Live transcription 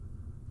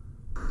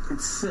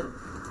It's silly.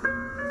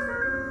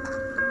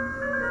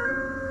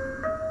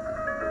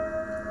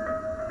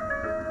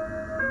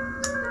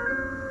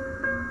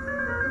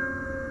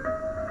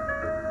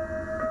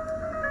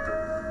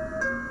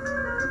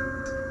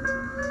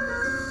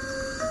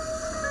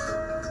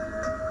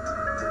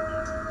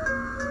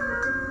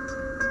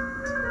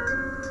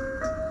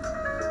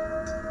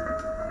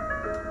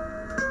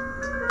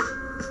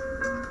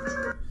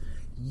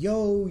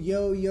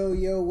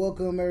 Yo,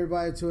 welcome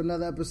everybody to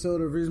another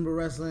episode of Reasonable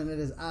Wrestling. It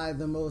is I,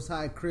 the Most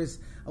High Chris.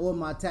 I'm with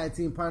my tag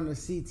team partner,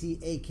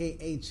 CT,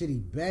 aka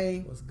Chidi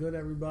Bang. What's good,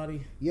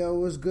 everybody? Yo,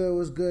 what's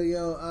good,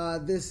 yo?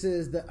 This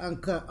is the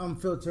uncut,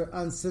 unfiltered,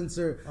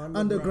 uncensored,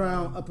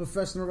 underground, a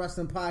professional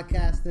wrestling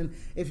podcast. And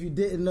if you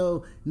didn't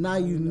know, now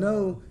you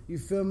know. You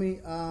feel me?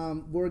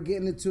 We're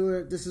getting into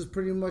it. This is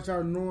pretty much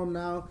our norm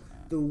now.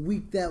 The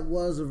week that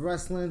was of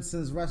wrestling,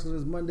 since wrestling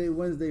is Monday,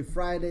 Wednesday,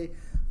 Friday.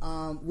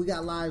 We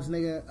got lives,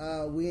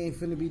 nigga. We ain't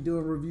finna be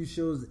doing review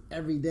shows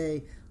every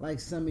day like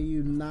some of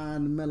you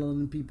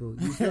non-melanin people.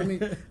 You feel me?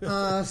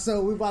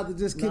 So we about to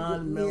just kick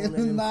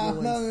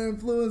non-melanin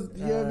influence.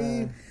 You know what I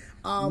mean?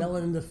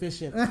 Melanin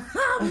deficient.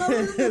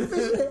 Melanin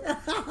deficient.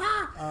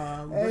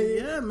 But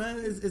yeah, man,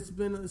 it's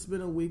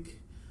been a week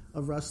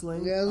of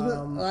wrestling. Yeah,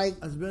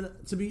 it's been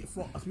to be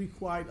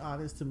quite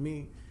honest, to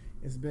me,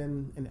 it's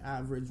been an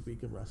average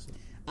week of wrestling.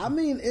 I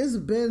mean, it's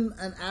been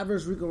an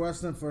average week of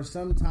wrestling for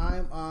some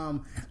time.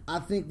 I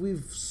think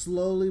we've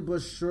slowly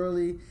but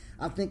surely,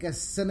 I think as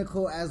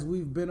cynical as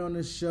we've been on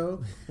this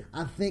show,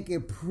 I think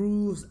it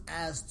proves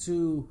as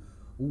to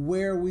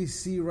where we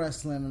see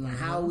wrestling and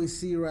how we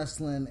see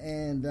wrestling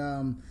and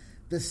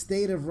the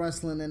state of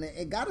wrestling. And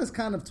it got us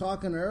kind of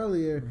talking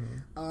earlier,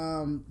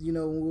 when we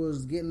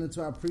was getting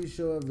into our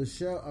pre-show of the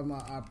show,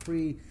 our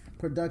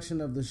pre-production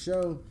of the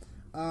show,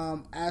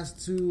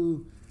 as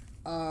to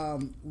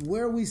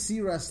where we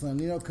see wrestling,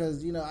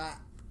 because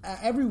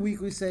every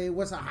week we say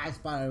what's our high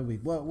spot every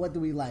week. What do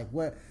we like?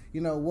 What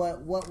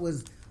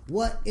is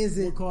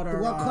it? What caught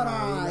our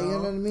eye? You know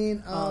what I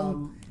mean?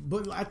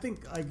 But I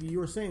think, like you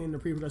were saying in the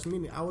pre-production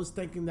meeting, I was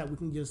thinking that we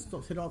can just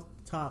hit off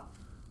top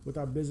with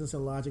our business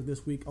and logic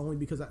this week, only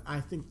because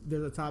I think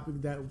there's a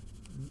topic that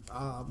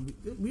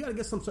we got to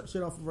get some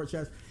shit off of our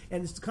chest,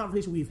 and it's the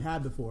conversation we've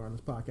had before on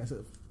this podcast.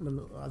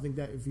 I think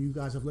that if you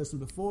guys have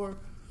listened before,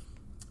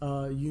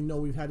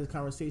 we've had this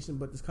conversation,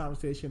 but this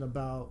conversation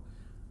about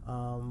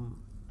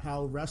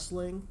how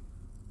wrestling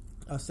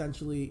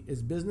essentially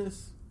is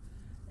business,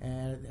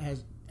 and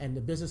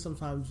the business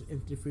sometimes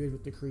interferes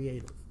with the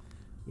creative,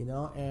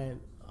 and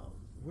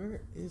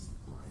where is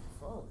my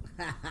phone?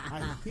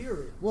 I hear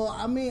it. Well,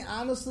 I mean,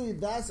 honestly,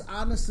 that's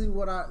what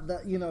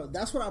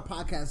that's what our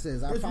podcast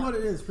is. It's what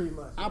it is, pretty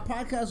much. Our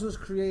podcast was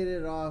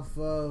created off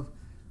of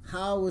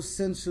how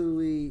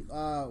essentially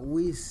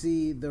we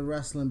see the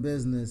wrestling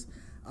business.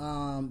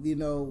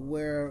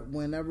 Where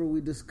whenever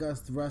we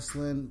discussed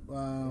wrestling,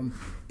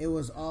 it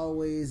was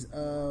always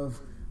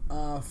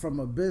from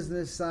a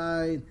business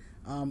side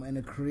and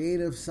a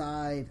creative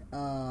side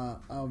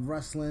of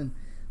wrestling.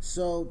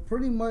 So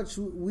pretty much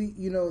we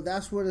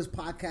that's where this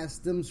podcast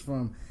stems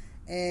from.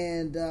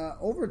 And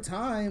over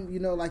time,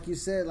 like you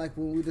said, like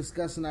when we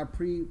discussed in our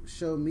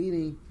pre-show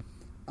meeting,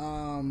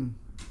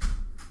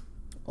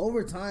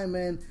 over time,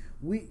 man,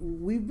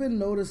 we've been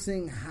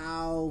noticing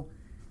how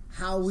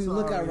we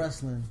look at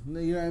wrestling.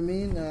 You know what I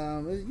mean?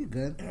 You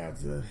good?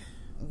 Okay,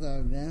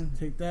 man.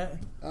 Take that.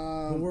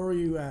 But where were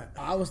you at?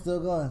 I was still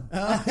going.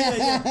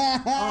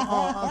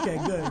 Okay,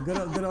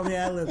 good on the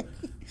ad-lib.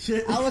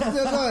 Shit. I was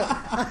still going.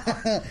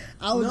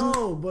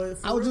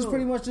 I was just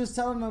pretty much just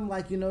telling them,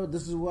 like,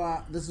 this is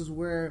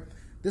where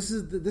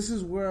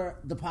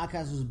the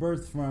podcast was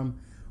birthed from.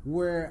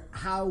 Where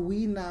how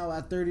we now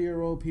at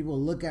 30-year-old people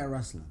look at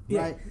wrestling,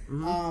 right?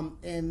 Mm-hmm.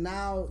 And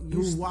now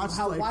you watch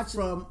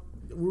from.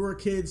 We were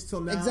kids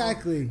till now.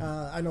 Exactly.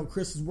 I know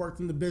Chris has worked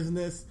in the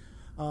business.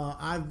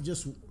 I've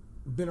just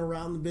been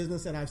around the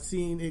business, and I've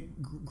seen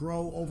it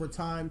grow over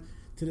time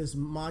to this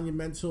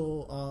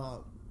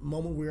monumental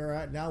moment we're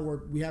at now,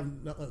 where we have,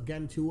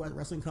 again, 2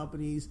 wrestling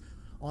companies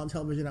on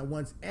television at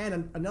once,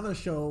 and another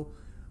show,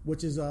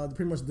 which is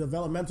pretty much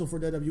developmental for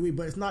WWE,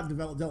 but it's not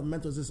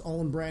developmental. It's its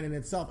own brand in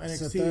itself. NXT,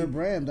 it's a third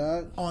brand,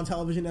 dog. On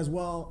television as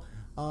well.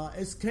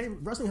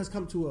 Wrestling has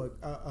come to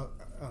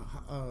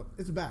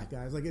it's back,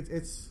 guys. Like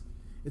it's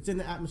in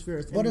the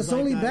atmosphere. But it's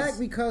only back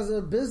because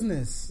of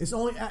business. It's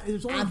only back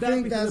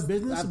because of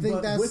business.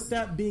 But with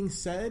that being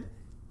said,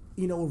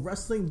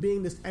 wrestling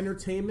being this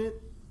entertainment,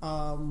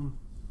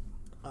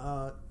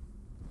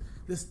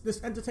 this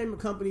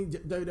entertainment company,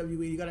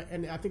 WWE,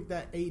 and I think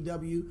that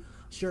AEW,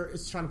 sure,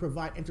 is trying to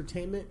provide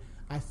entertainment.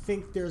 I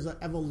think there's an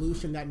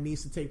evolution that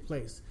needs to take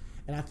place,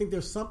 and I think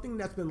there's something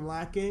that's been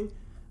lacking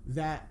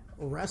that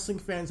wrestling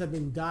fans have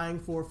been dying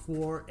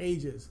for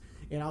ages.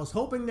 And I was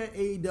hoping that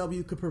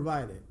AEW could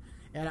provide it.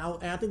 And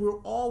I think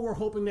we're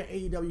hoping that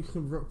AEW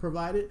can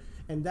provide it,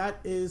 and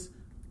that is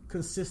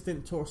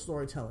consistent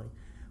storytelling.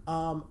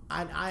 And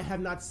I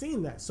have not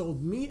seen that. So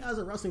me as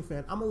a wrestling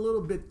fan, I'm a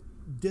little bit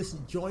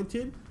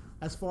disjointed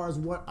as far as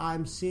what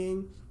I'm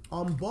seeing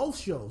on both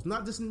shows.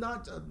 Not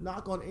a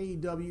knock on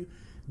AEW.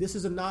 This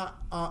is even not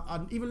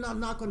a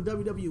knock on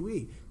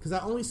WWE, because I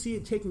only see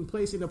it taking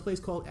place in a place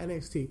called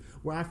NXT,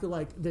 where I feel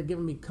like they're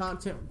giving me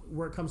content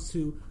where it comes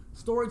to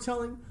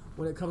storytelling,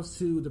 when it comes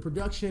to the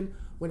production,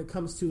 when it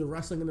comes to the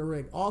wrestling in the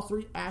ring. All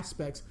three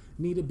aspects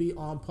need to be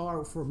on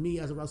par for me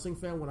as a wrestling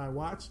fan when I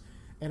watch.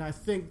 And I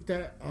think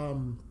that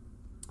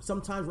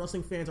sometimes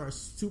wrestling fans are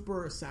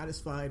super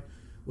satisfied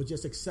with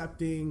just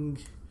accepting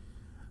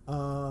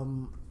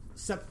the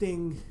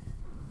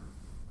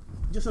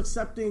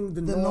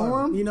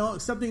norm,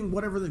 accepting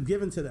whatever they're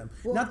given to them.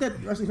 Well, not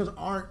that wrestling fans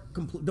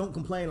don't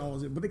complain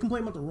always, but they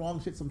complain about the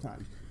wrong shit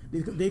sometimes.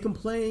 They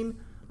complain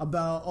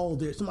about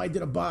somebody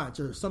did a botch,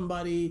 or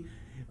somebody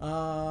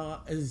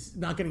is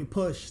not getting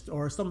pushed,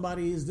 or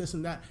somebody is this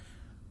and that.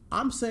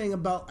 I'm saying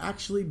about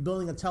actually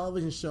building a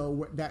television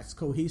show that's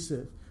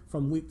cohesive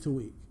from week to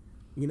week,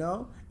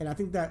 And I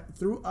think that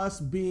through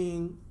us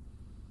being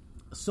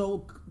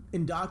so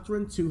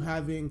indoctrined to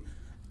having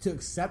to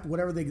accept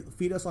whatever they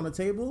feed us on the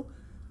table,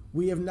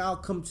 we have now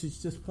come to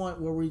this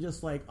point where we're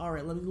just like, all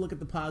right, let me look at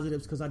the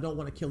positives, because I don't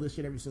want to kill this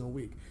shit every single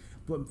week.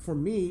 But for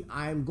me,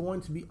 I'm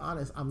going to be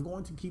honest. I'm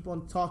going to keep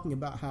on talking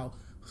about how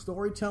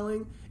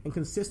storytelling and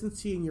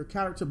consistency in your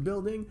character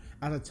building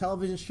as a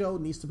television show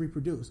needs to be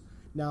produced.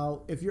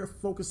 Now, if you're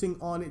focusing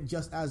on it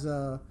just as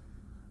a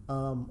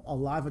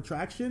live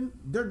attraction,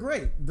 they're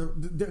great.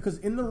 Because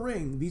in the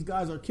ring, these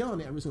guys are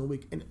killing it every single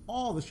week in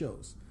all the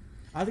shows.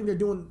 I think they're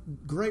doing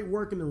great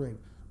work in the ring.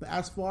 But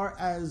as far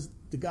as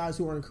the guys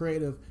who are in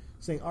creative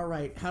saying, all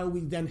right, how do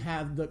we then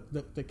have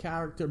the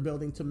character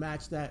building to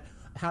match that?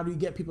 How do you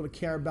get people to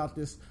care about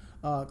this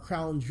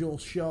Crown Jewel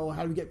show?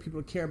 How do we get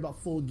people to care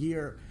about Full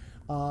Gear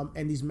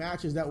and these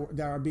matches that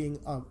are being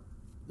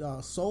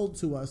sold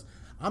to us?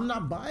 I'm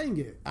not buying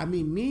it. I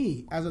mean,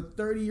 me, as a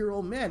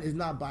 30-year-old man, is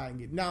not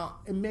buying it. Now,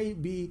 it may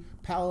be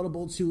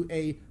palatable to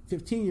a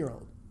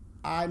 15-year-old.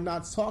 I'm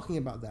not talking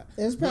about that.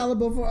 It's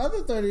palatable for other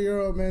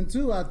 30-year-old men,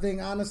 too, I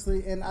think,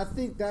 honestly. And I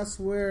think that's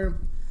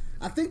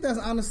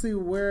honestly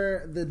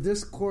where the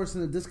discourse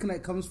and the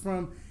disconnect comes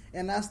from.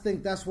 And I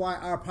think that's why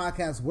our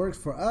podcast works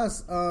for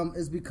us,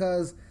 is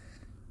because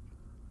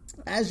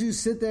as you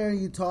sit there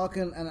and you talk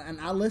and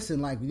I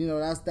listen,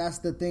 that's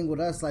the thing with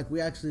us. Like,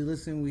 we actually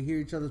listen, we hear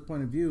each other's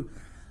point of view.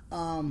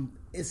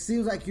 It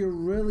seems like you're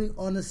really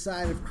on the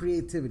side of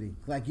creativity.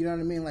 Like, you know what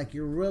I mean? Like,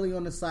 you're really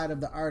on the side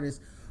of the artist,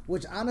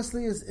 which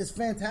honestly is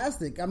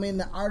fantastic. I mean,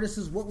 the artist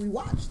is what we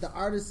watch. The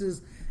artist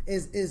is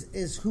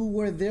who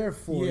we're there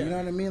for. Yeah. You know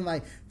what I mean?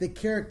 Like, the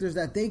characters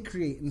that they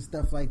create and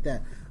stuff like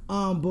that.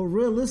 But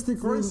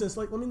realistically, for instance,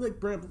 let me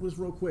bring up this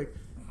real quick.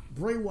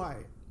 Bray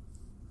Wyatt,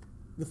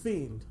 The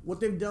Fiend, what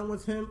they've done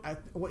with him,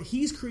 what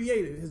he's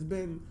created has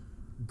been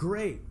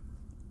great.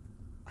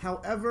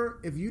 However,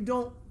 if you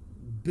don't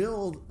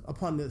build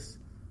upon this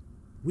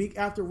week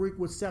after week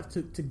with Seth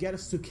to get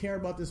us to care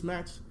about this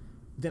match,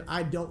 then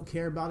I don't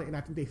care about it, and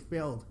I think they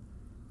failed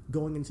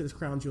going into this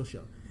Crown Jewel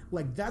show.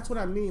 Like, that's what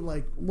I mean.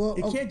 Like,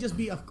 it can't just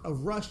be a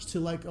rush to,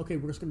 like, okay,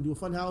 we're just going to do a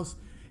fun house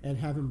and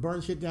have him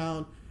burn shit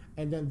down,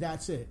 and then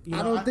that's it.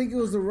 I don't think it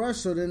was a rush.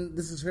 So then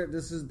this is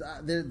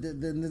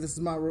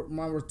my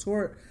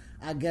retort,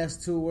 I guess,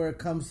 to where it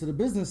comes to the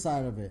business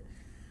side of it.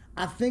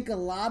 I think a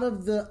lot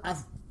of the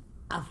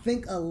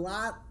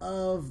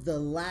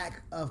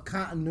lack of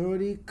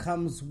continuity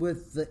comes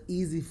with the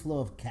easy flow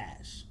of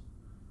cash.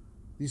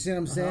 You see what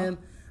I'm saying?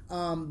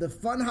 The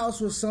Funhouse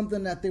was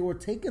something that they were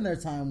taking their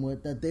time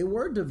with, that they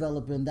were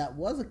developing, that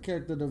was a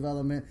character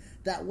development,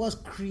 that was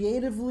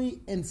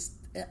creatively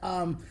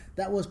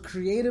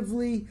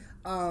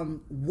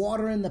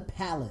watering the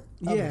palate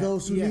of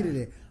those who needed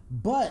it.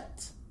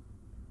 But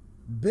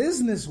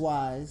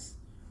business-wise,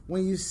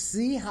 when you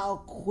see how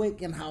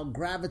quick and how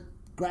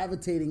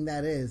gravitating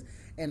that is,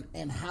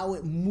 and how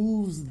it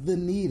moves the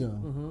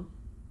needle,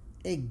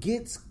 it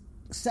gets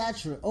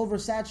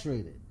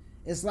oversaturated.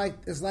 It's like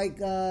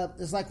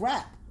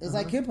rap. It's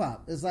like hip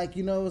hop. It's like,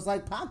 it's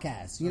like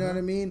podcasts. You know what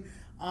I mean?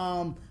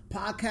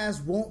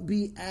 Podcasts won't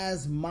be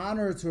as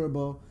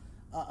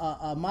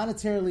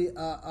monetarily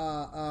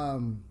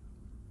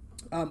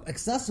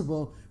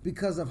accessible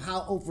because of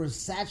how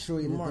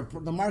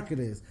oversaturated the market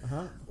is.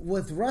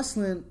 With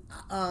wrestling,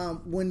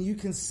 when you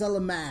can sell a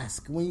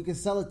mask, when you can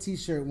sell a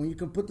T-shirt, when you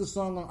can put the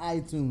song on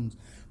iTunes,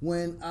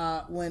 when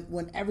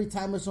every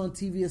time it's on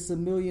TV, it's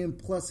 1 million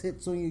plus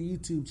hits on your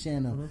YouTube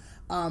channel.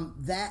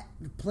 That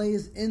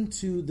plays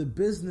into the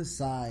business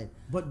side.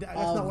 But that's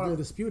not what I'm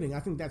disputing. I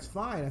think that's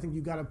fine. I think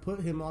you got to put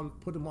him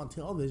on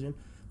television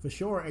for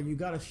sure, and you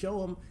got to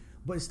show him.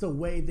 But it's the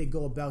way they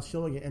go about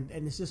showing it, and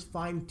it's just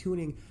fine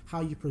tuning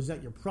how you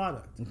present your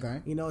product. Okay,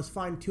 it's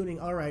fine tuning.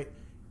 All right,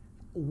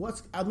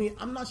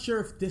 I'm not sure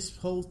if this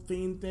whole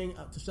Fiend thing,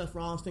 to Seth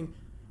Rollins thing,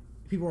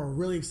 people are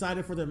really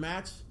excited for their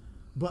match.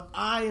 But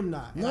I am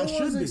not. No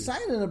one's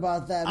excited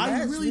about that match.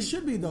 I really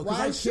should be, though,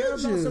 because I care about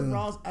Seth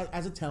Rollins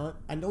as a talent.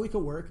 I know he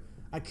could work.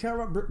 I care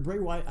about Bray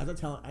Wyatt as a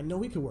talent. I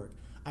know he could work.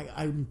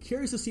 I'm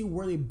curious to see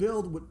where they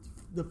build with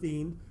the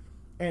Fiend,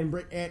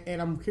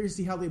 and I'm curious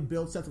to see how they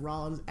build Seth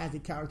Rollins as a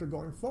character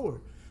going forward.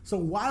 So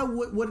why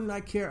wouldn't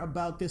I care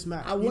about this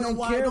match? I don't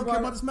care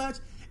about this match?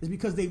 Is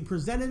because they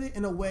presented it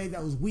in a way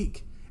that was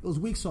weak. It was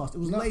weak sauce. It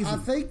was lazy. I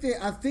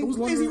think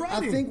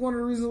one of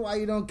the reasons why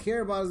you don't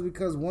care about it is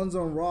because one's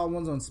on Raw,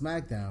 one's on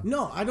SmackDown.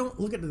 No, I don't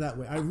look at it that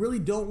way. I really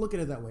don't look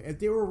at it that way. I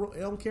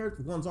don't care if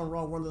one's on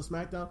Raw, one's on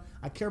SmackDown.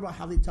 I care about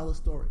how they tell a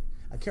story.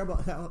 I care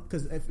about how,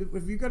 because if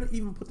you're going to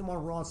even put them on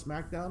Raw and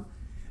SmackDown,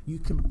 you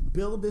can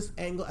build this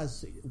angle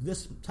as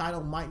this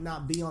title might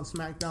not be on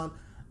SmackDown.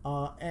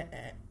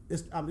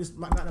 This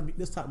might not be,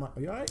 this title.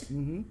 Are you all right?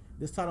 Mm-hmm.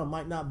 This title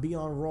might not be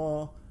on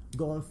Raw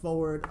going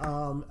forward,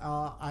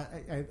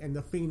 and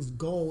the Fiend's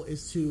goal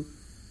is to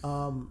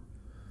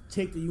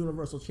take the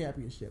Universal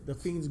Championship. The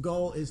Fiend's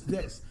goal is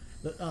this.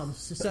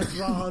 Seth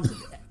Rollins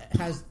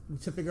has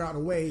to figure out a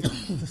way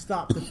to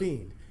stop the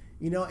Fiend.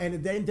 You know,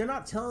 and they're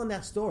not telling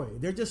that story.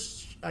 They're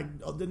just like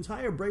the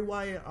entire Bray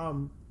Wyatt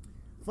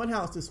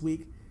Funhouse this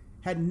week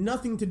had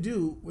nothing to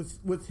do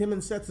with him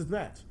and Seth's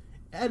match.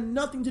 It had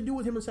nothing to do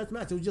with him and Seth's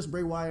match. It was just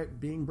Bray Wyatt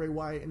being Bray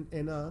Wyatt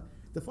in the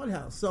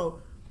Funhouse.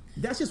 So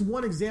that's just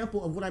one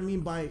example of what I mean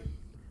by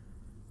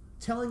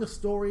telling a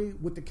story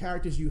with the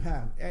characters you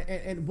have.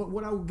 And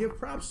what I will give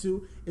props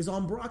to is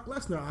on Brock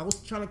Lesnar. I was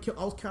kind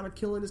of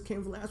killing this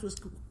Cain Velasquez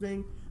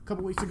thing a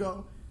couple weeks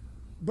ago.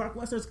 Brock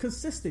Lesnar is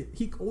consistent.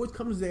 He always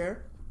comes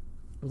there,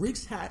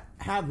 wreaks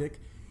havoc.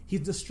 He's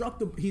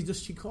destructive. He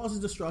causes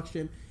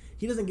destruction.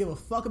 He doesn't give a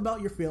fuck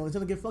about your feelings. He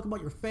doesn't give a fuck about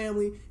your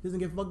family. He doesn't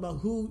give a fuck about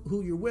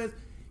who you're with.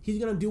 He's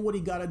gonna do what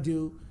he gotta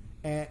do.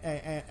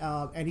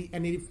 And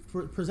he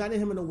presented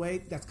him in a way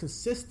that's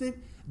consistent,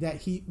 that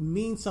he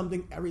means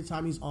something every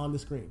time he's on the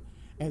screen.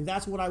 And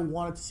that's what I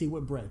wanted to see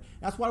with Bray.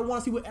 That's what I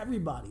want to see with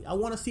everybody. I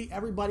want to see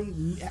everybody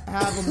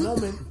have a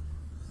moment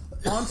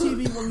on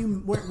TV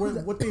where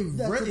what they've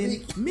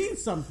written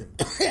means something.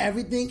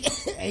 Everything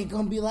ain't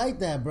gonna be like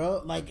that,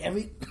 bro. Like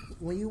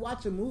when you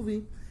watch a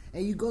movie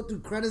and you go through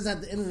credits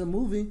at the end of the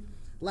movie,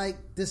 like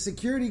the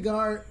security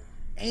guard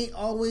ain't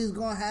always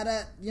gonna have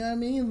that. You know what I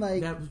mean?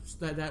 Like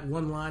that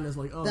one line is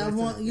like, oh, that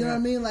one. You know what I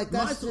mean? Like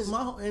that's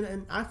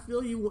and I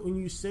feel you when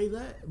you say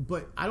that,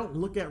 but I don't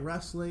look at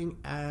wrestling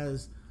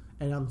as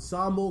an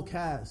ensemble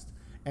cast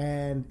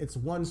and it's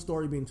one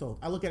story being told.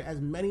 I look at it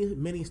as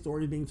many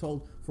stories being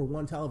told for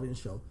one television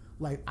show.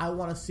 Like I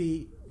want to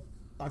see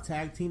a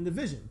tag team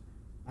division.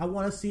 I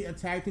want to see a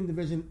tag team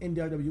division in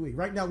WWE.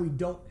 Right now, we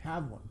don't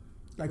have one.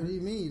 Like, what do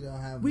you mean you don't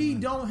have one? We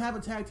don't have a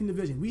tag team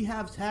division. We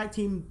have tag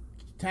teams,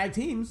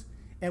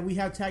 and we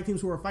have tag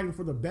teams who are fighting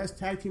for the best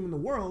tag team in the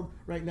world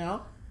right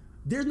now.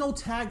 There's no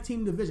tag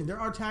team division. There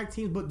are tag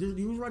teams, but the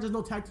reason why there's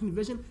no tag team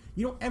division,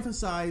 you don't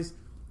emphasize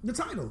the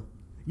title.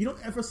 You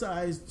don't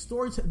emphasize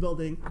story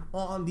building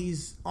on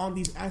these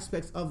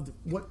aspects of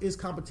what is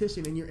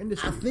competition in your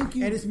industry.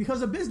 And it's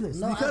because of business.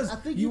 No, because I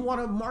think you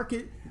want to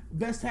market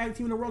best tag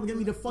team in the world and get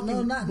me to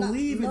fucking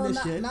believe in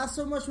this shit. Not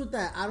so much with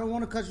that. I don't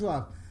want to cut you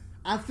off.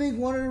 I think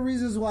one of the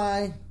reasons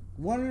why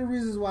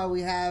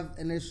we have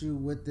an issue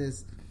with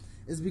this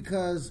is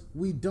because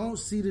we don't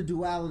see the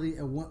duality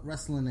of what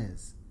wrestling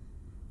is.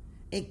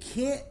 It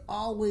can't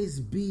always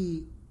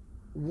be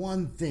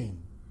one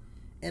thing.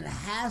 It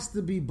has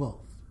to be both.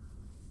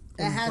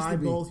 It and has by to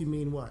be. Both, you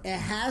mean what? It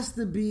has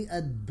to be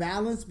a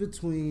balance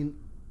between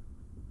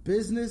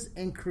business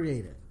and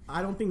creative.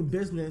 I don't think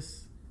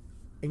business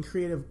and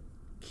creative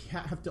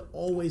have to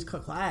always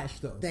clash,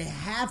 though. They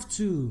have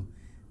to.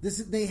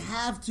 They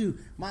have to.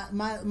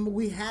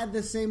 We had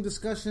the same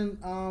discussion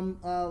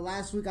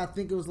last week. I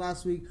think it was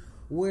last week,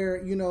 where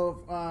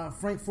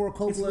Frank Ford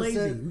Coppola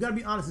said, "You got to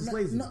be honest. It's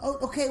lazy." No,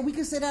 okay, we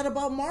can say that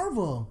about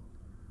Marvel.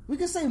 We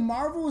can say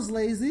Marvel is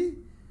lazy.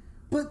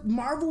 But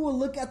Marvel will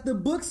look at the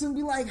books and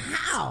be like,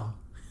 how?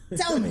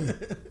 Tell me.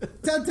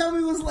 Tell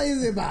me what's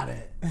lazy about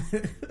it.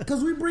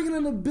 Because we bring in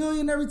 $1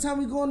 billion every time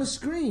we go on the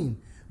screen.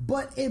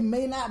 But it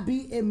may not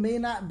be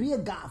a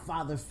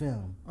Godfather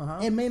film.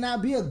 Uh-huh. It may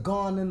not be a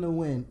Gone in the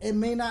Wind. It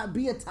may not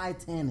be a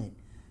Titanic.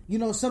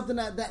 Something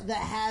that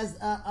has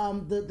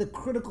the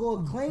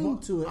critical acclaim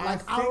to it.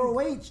 Like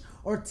ROH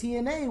or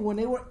TNA when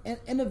they were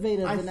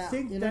innovative. I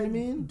think that what I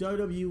mean?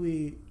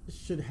 WWE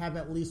should have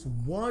at least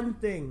one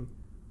thing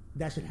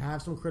that should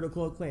have some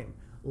critical acclaim.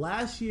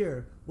 Last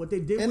year, what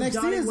they did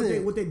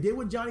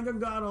with Johnny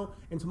Gargano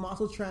and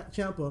Tommaso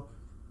Ciampa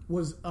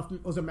was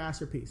a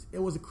masterpiece. It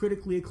was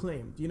critically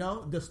acclaimed.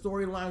 The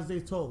storylines they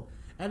told.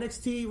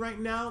 NXT right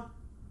now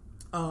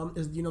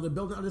is they're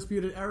building an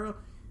Undisputed Era.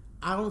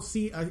 I don't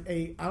see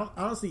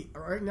honestly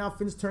right now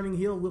Finn's turning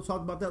heel. We'll talk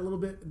about that a little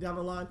bit down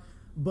the line,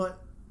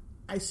 but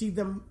I see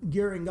them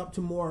gearing up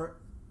to more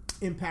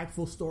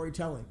impactful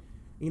storytelling.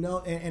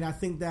 And I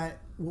think that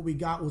what we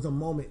got was a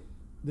moment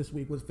this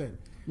week with Finn,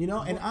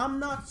 and I'm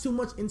not too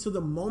much into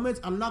the moments.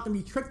 I'm not gonna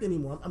be tricked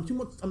anymore. I'm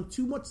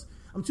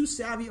too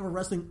savvy of a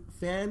wrestling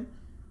fan.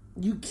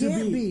 You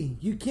can't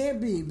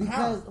be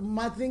because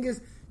my thing is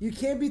you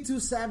can't be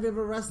too savvy of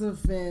a wrestling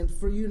fan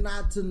for you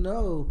not to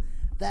know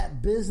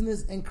that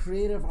business and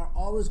creative are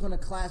always going to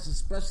clash,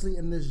 especially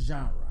in this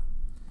genre.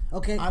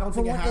 Okay, I don't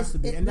think it has to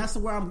be, and that's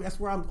where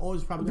I'm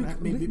always probably going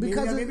to.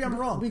 Maybe I'm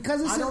wrong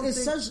because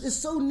it's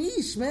so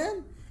niche,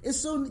 man. It's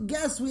so,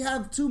 yes, we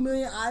have 2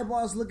 million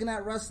eyeballs looking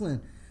at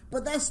wrestling,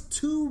 but that's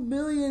 2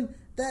 million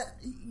that,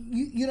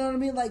 you know what I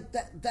mean? Like,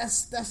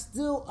 that's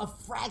still a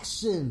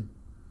fraction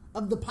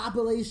of the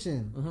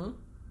population. Mm-hmm.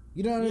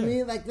 You know what I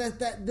mean? Like,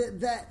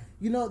 that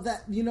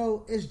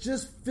it's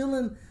just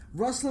feeling,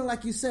 wrestling,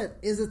 like you said,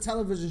 is a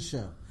television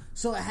show.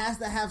 So it has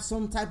to have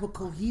some type of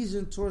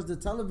cohesion towards the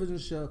television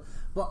show,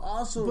 but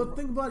also... But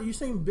think about it. You're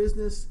saying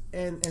business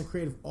and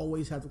creative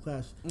always have to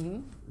clash. Mm-hmm.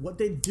 What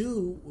they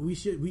do,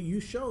 you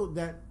showed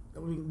that... I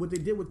mean, what they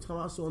did with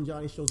Tommaso and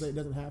Johnny shows that it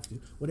doesn't have to.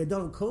 What they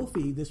done with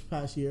Kofi this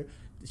past year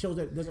shows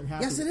that it doesn't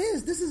have to. Yes, it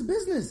is. This is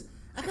business.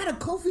 I got a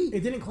Kofi...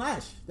 It didn't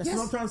clash. That's what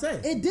I'm trying to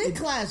say. It did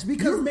clash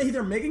because...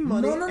 They're making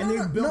money and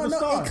they built a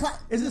star.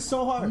 Is it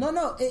so hard?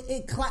 No.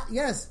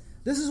 Yes.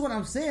 This is what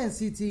I'm saying,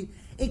 CT.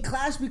 It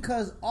clashed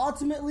because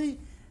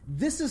ultimately,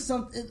 this is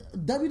something...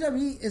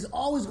 WWE is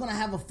always going to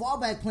have a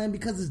fallback plan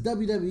because it's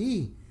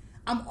WWE.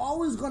 I'm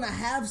always going to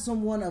have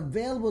someone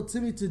available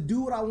to me to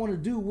do what I want to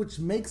do, which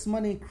makes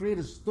money and create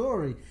a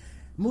story.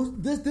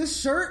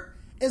 This shirt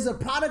is a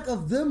product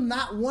of them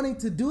not wanting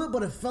to do it,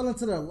 but it fell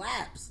into their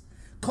laps.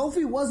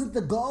 Kofi wasn't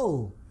the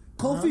goal.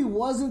 Kofi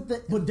wasn't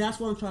the... But that's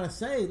what I'm trying to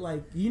say.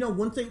 Like, you know,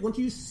 once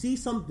you see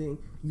something,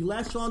 you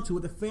latch onto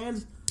it, the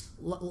fans...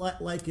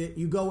 like it,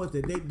 you go with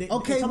it. We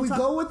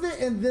go with it,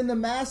 and then the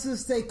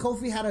masses say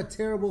Kofi had a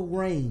terrible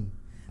reign.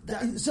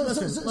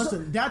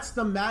 Listen, that's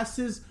the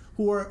masses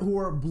who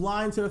are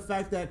blind to the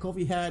fact that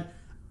Kofi had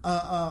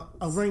a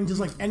reign just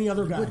like any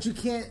other guy. But you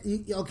can't.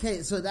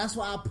 So that's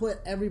why I put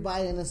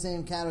everybody in the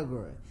same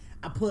category.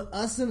 I put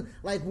us in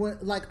like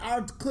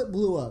our clip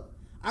blew up.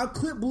 Our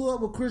clip blew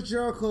up with Chris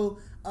Jericho,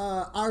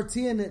 RT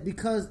in it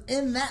because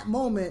in that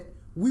moment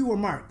we were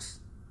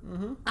marks.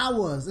 Mm-hmm. I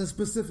was, and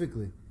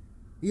specifically.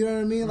 You know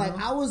what I mean? Like,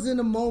 I was in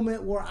a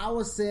moment where I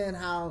was saying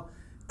how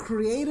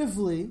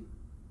creatively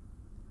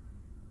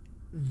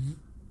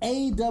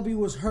AEW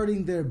was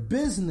hurting their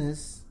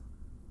business.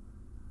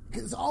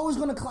 It's always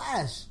going to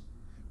clash.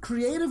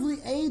 Creatively,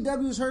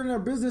 AEW is hurting their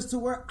business to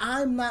where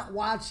I'm not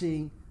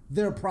watching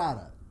their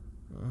product.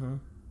 Uh-huh.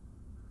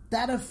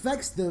 That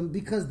affects them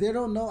because they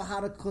don't know how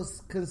to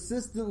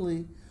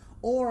consistently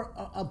or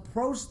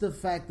approach the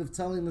fact of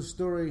telling the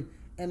story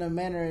in a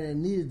manner that it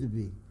needed to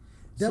be.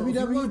 So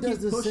WWE does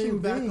the pushing same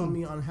back thing. on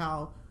me on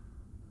how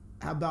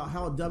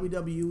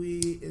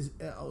WWE is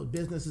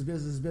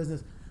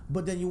business,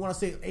 but then you want to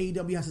say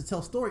AEW has to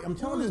tell story. I'm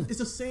telling you, it's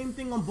the same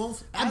thing on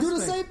both aspects. I do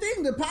the same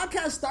thing. The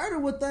podcast started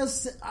with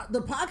us.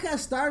 The podcast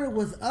started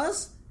with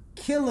us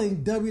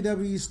killing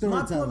WWE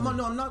storytelling.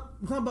 No, I'm not.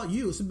 It's not about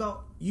you. It's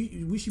about you.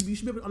 You should be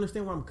able to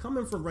understand where I'm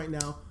coming from right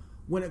now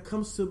when it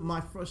comes to my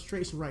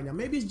frustration right now.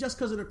 Maybe it's just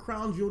because of the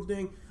crown jewel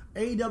thing.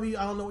 AEW,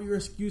 I don't know what your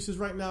excuse is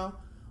right now,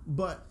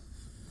 but.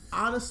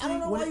 Honestly, I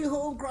don't know why you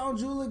hold Crown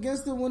Jewel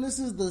against it when this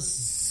is the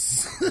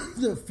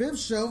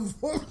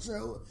fourth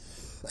show,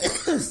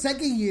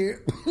 second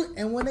year,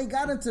 and when they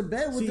got into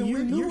bed with them,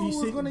 we knew who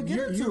was going to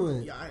get into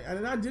it. Yeah,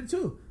 and I did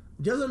too.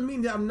 Doesn't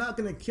mean that I'm not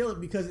going to kill it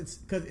because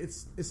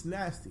it's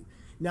nasty.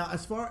 Now,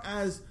 as far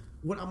as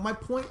what my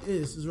point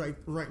is right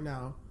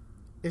now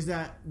is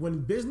that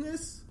when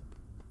business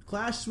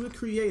clashes with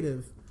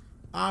creative,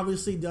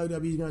 obviously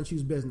WWE is going to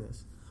choose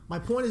business. My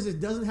point is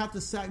it doesn't have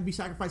to be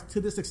sacrificed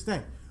to this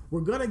extent. We're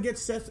going to get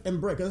Seth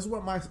and Bray. Because this is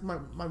what my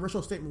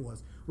original statement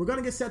was. We're going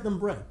to get Seth and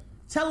Bray.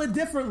 Tell it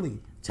differently.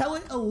 Tell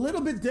it a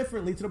little bit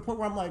differently to the point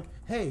where I'm like,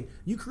 hey,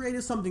 you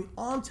created something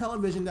on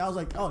television that was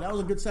like, oh, that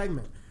was a good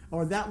segment.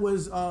 Or that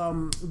was,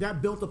 that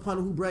built upon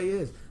who Bray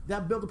is.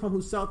 That built upon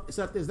who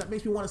Seth is. That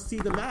makes me want to see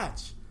the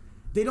match.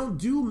 They don't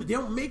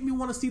make me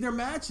want to see their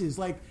matches.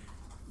 Like,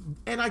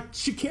 and I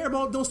should care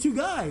about those two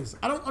guys.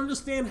 I don't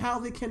understand how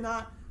they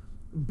cannot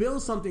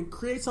build something,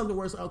 create something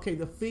where it's, okay,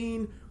 the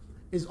Fiend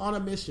is on a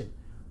mission.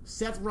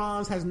 Seth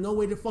Rollins has no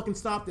way to fucking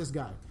stop this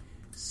guy.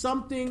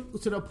 Something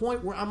to the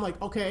point where I'm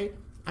like, okay,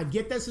 I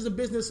get this is a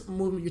business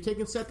movement. You're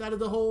taking Seth out of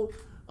the whole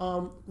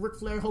Ric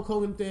Flair, Hulk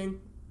Hogan thing,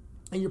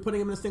 and you're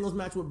putting him in a singles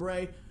match with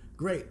Bray.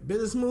 Great.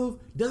 Business move.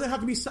 Doesn't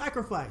have to be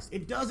sacrificed.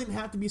 It doesn't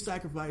have to be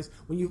sacrificed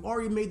when you've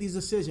already made these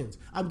decisions.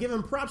 I'm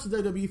giving props to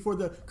WWE for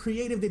the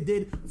creative they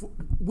did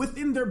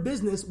within their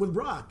business with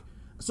Brock.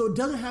 So it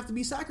doesn't have to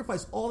be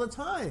sacrificed all the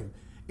time.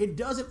 It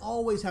doesn't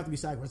always have to be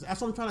sacrificed. That's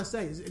what I'm trying to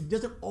say. It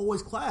doesn't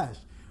always clash.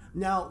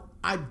 Now,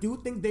 I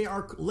do think they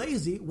are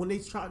lazy when they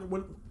try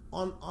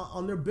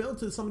on their build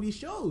to some of these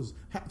shows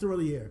throughout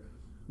the year.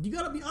 You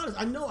got to be honest.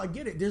 I know, I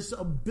get it. There's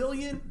a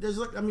billion. There's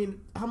like, I mean,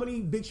 how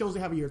many big shows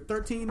they have a year?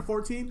 13,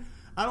 14?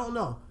 I don't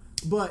know.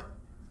 But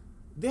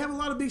they have a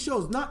lot of big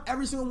shows. Not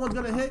every single one's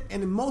going to hit,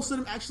 and most of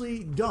them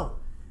actually don't.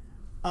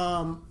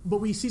 But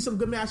we see some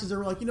good matches that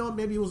are like, you know what,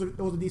 maybe it was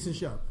a decent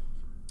show.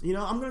 You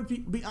know, I'm going to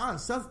be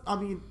honest. Hell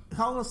in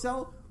a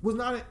Cell was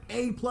not an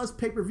A+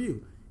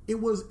 pay-per-view. It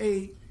was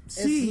a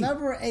C. It's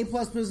never an A+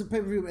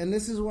 pay-per-view, and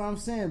this is what I'm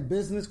saying.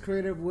 Business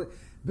class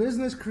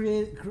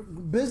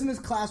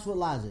with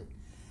logic.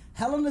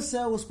 Hell in a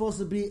Cell was supposed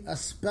to be a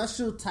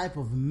special type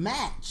of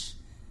match.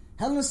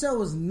 Hell in a Cell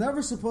was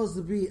never supposed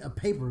to be a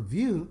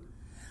pay-per-view,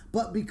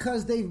 But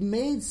because they've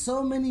made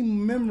so many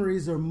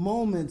memories or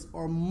moments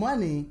or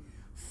money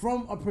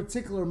from a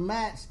particular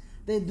match,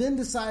 they then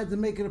decided to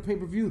make it a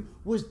pay-per-view,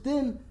 which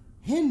then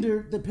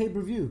hindered the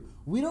pay-per-view.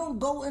 We don't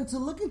go into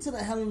look into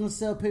the Hell in a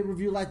Cell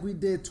pay-per-view like we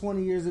did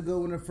 20 years ago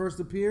when it first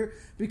appeared,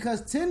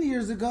 because 10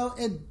 years ago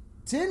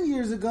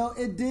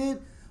it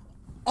did.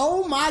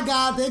 Oh my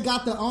God, they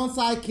got the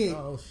onside kick.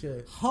 Oh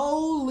shit.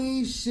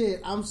 Holy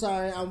shit. I'm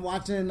sorry. I'm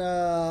watching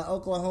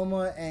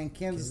Oklahoma and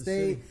Kansas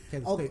State.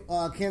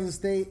 Kansas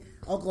State.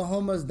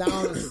 Oklahoma's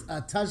down a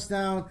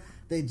touchdown.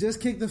 They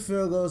just kicked the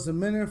field goal. It's a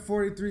minute and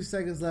 43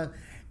 seconds left.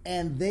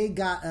 And they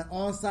got an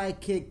onside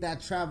kick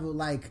that traveled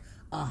like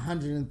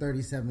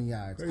 137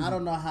 yards. Crazy. I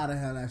don't know how the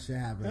hell that shit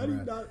happened. How do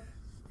you not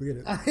forget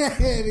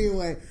it?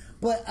 Anyway,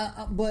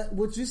 but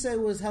what you say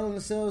was Hell in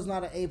a Cell is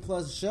not an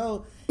A+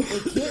 show.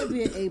 It can't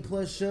be an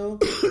A+ show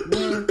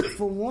when,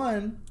 for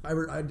one,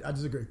 I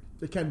disagree.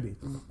 It can be,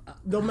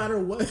 no matter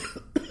what.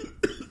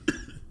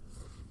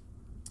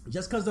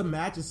 Just because the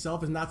match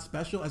itself is not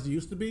special as it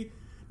used to be,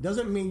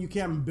 doesn't mean you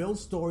can't build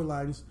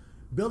storylines,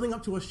 building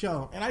up to a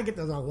show. And I get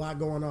there's a lot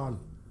going on.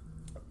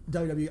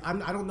 WWE,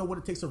 I don't know what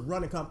it takes to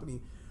run a company.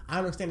 I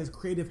understand this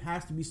creative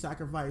has to be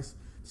sacrificed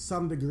to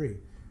some degree.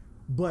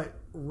 But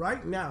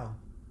right now,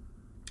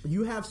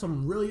 you have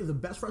some really the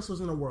best wrestlers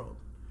in the world.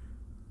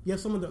 You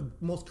have some of the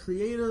most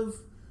creative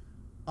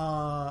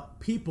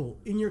people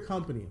in your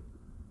company.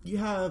 You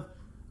have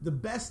the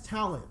best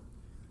talent.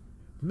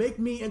 Make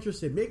me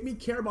interested. Make me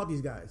care about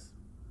these guys.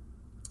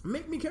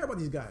 Make me care about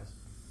these guys.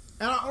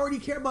 And I already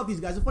care about these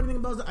guys. The funny thing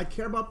about it is I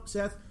care about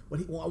Seth. I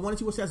want to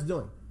see what Seth's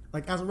doing.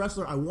 Like, as a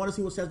wrestler, I want to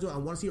see what Seth's doing. I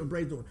want to see what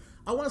Bray's doing.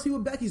 I want to see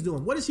what Becky's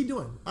doing. What is she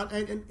doing?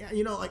 And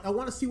you know, like, I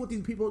want to see what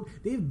these people...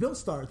 They've built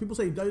stars. People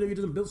say WWE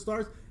doesn't build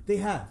stars. They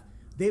have.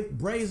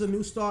 Bray is a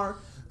new star.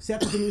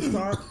 Seth is a new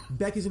star.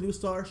 Becky's a new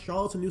star.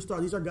 Charlotte's a new star.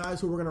 These are guys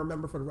who we're going to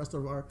remember for the rest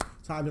of our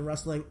time in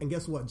wrestling. And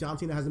guess what? John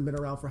Cena hasn't been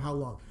around for how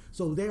long?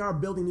 So they are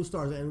building new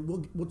stars. And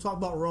we'll talk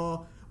about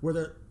Raw, where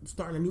they're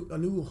starting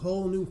a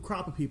whole new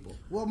crop of people.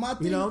 Well, my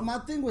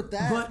thing with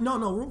that... But no,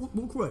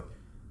 real quick.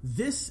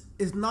 This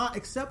is not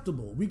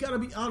acceptable. We got to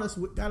be honest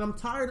with that. I'm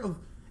tired of,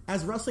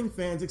 as wrestling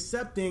fans,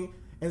 accepting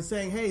and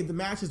saying, hey, the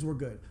matches were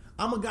good.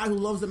 I'm a guy who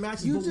loves the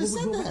matches. You just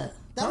said that.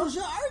 That was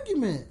your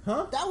argument.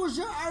 Huh? That was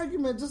your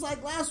argument just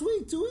like last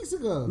week, 2 weeks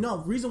ago. No,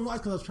 reason why is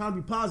because I was trying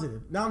to be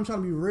positive. Now I'm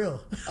trying to be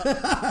real.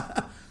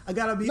 I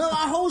got to be... No,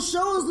 our whole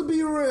show is to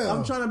be real.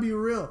 I'm trying to be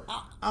real.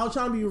 I'm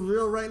trying to be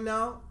real right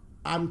now.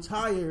 I'm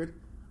tired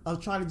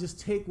of trying to just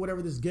take whatever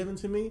is given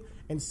to me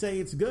and say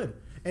it's good.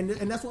 And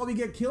that's why we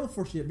get killed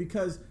for shit,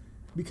 because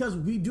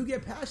we do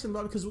get passionate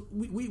about it, because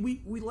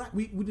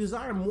we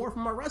desire more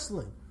from our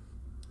wrestling.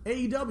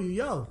 AEW,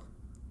 yo,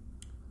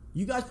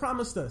 you guys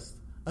promised us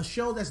a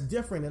show that's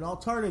different and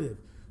alternative,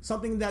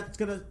 something that's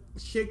gonna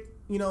shake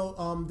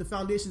the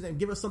foundations and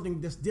give us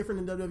something that's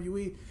different than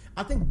WWE.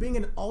 I think being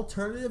an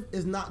alternative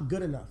is not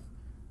good enough.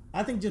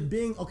 I think just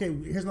being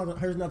here's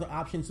another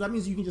option. So that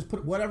means you can just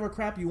put whatever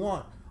crap you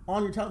want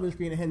on your television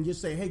screen and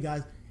just say, hey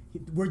guys,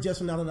 we're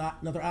just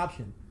another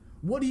option.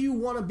 What do you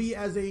want to be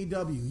as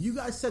AEW? You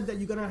guys said that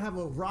you're going to have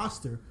a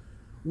roster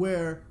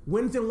where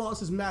wins and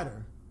losses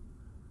matter.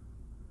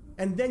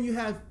 And then you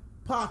have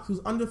Pac, who's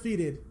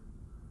undefeated,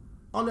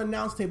 on the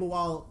announce table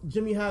while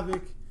Jimmy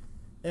Havoc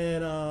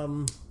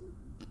and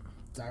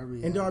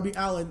Darby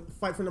Allin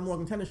fight for the number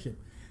one contendership.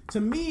 To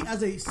me,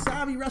 as a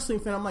savvy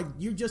wrestling fan, I'm like,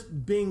 you're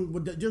just doing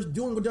what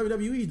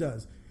WWE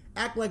does.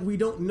 Act like we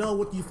don't know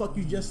what the fuck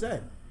you just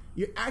said.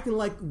 You're acting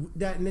like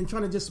that and then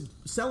trying to just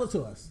sell it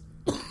to us.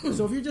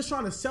 So if you're just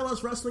trying to sell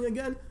us wrestling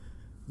again,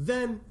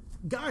 then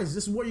guys,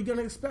 this is what you're going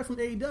to expect from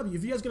AEW.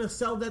 If you guys going to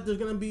sell that there's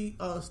going to be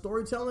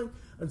storytelling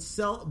and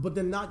sell, but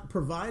then not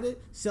provide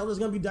it, sell there's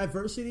going to be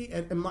diversity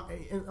and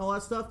all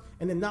that stuff,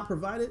 and then not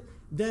provide it,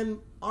 then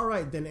all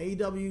right, then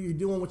AEW, you're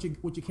doing what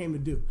you came to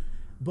do.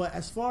 But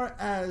as far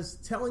as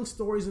telling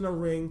stories in a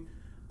ring,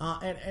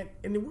 and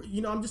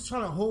I'm just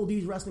trying to hold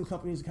these wrestling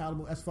companies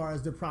accountable as far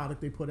as the product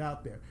they put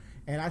out there.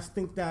 And I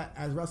think that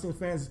as wrestling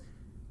fans,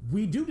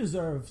 we do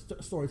deserve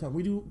storytelling.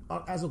 We do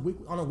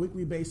on a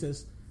weekly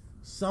basis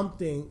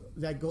something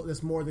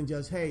that's more than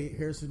just, hey,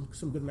 here's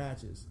some good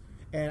matches.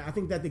 And I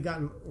think that they've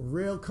gotten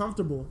real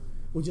comfortable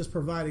with just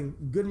providing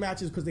good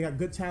matches because they got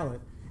good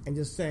talent and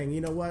just saying,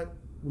 you know what,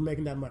 we're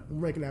making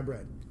that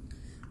bread.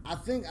 I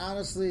think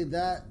honestly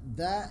that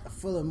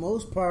for the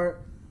most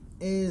part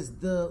is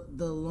the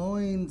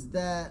loins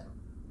that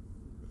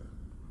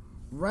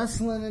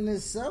wrestling in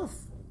itself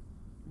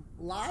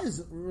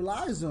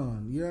relies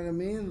on. You know what I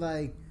mean?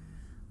 Like,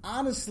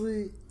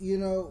 honestly,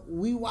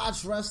 we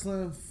watch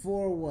wrestling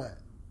for what?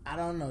 I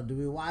don't know. Do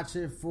we watch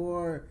it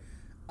for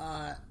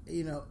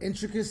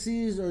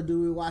intricacies, or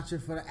do we watch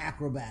it for the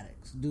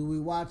acrobatics? Do we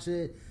watch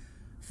it?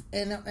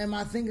 And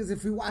my thing is,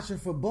 if we watch it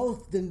for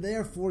both, then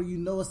therefore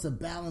it's a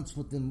balance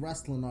within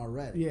wrestling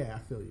already. Yeah, I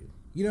feel you.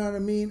 You know what I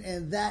mean?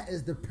 And that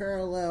is the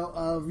parallel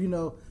of,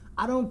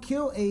 I don't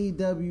kill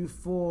AEW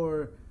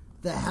for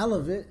the hell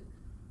of it.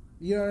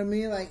 You know what I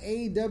mean? Like,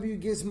 AEW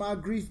gets my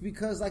grief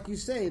because, like you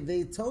say,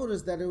 they told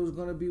us that it was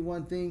going to be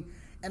one thing,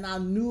 and I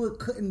knew it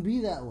couldn't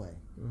be that way.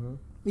 Mm-hmm.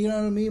 You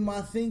know what I mean?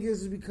 My thing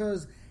is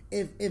because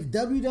if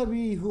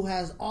WWE, who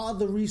has all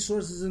the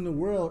resources in the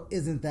world,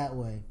 isn't that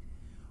way,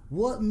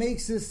 what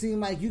makes it seem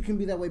like you can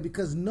be that way?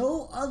 Because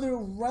no other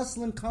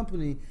wrestling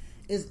company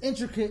is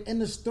intricate in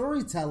the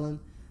storytelling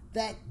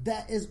that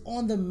is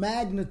on the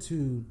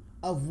magnitude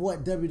of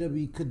what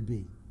WWE could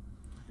be.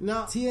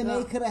 No,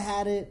 TNA could have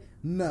had it.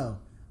 No.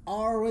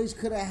 ROH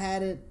could have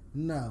had it.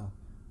 No.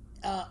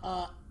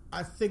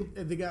 I think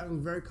they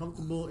gotten very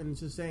comfortable in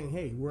just saying,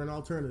 "Hey, we're an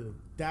alternative."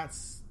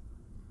 That's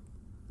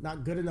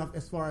not good enough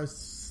as far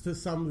as to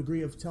some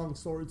degree of telling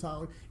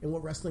storytelling and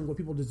what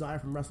people desire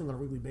from wrestling on a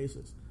weekly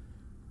basis.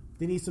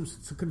 They need some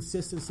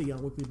consistency on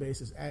a weekly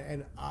basis,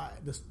 and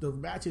the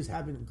matches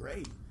have been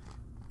great.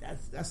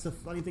 That's the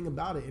funny thing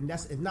about it, and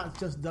it's not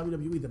just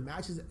WWE. The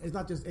matches, it's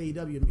not just AEW.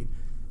 I mean,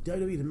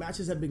 WWE. The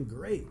matches have been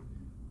great,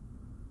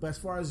 but as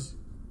far as,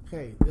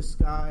 hey, this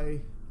guy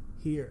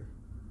here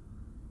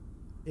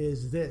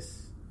is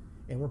this,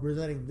 and we're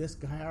presenting this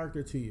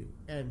character to you,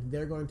 and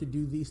they're going to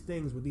do these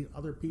things with these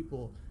other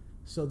people,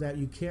 so that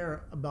you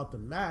care about the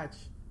match.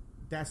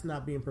 That's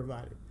not being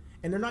provided,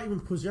 and they're not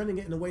even presenting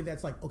it in a way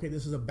that's like, okay,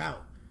 this is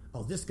about,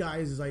 oh, this guy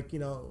is like,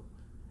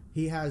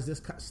 he has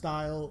this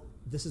style.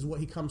 This is what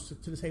he comes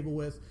to the table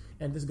with,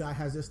 and this guy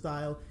has this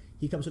style.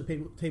 He comes to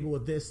the table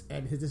with this,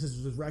 and this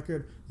is his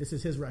record. This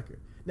is his record.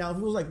 Now, if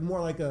it was like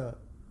more like a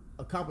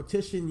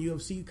competition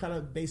UFC kind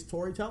of based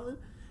storytelling,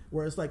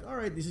 where it's like, all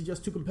right, this is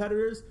just two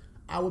competitors,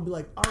 I would be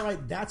like, all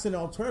right, that's an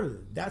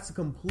alternative. That's a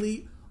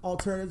complete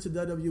alternative to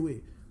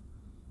WWE.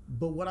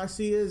 But what I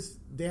see is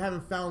they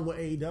haven't found what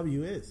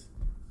AEW is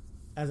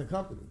as a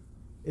company.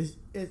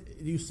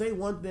 You say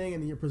one thing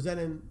and then you're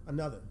presenting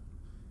another.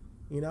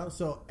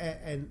 So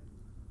and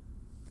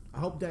I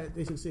hope that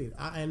they succeed,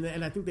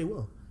 and I think they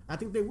will. I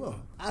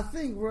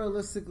think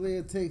realistically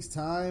it takes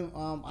time.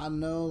 I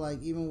know, like,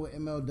 even with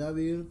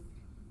MLW,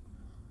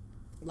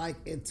 like,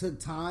 it took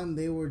time.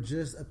 They were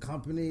just a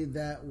company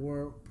that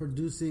were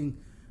producing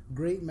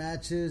great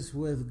matches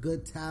with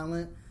good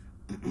talent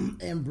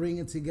and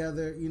bringing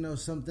together,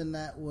 something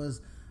that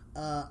was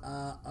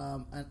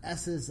an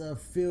essence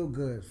of feel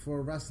good for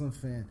a wrestling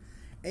fan.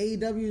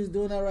 AEW is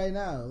doing that right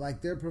now.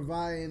 Like, they're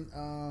providing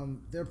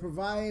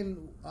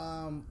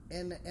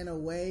in a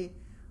way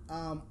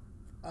a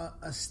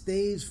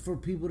stage for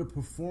people to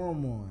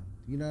perform on.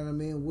 You know what I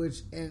mean?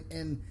 Which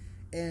in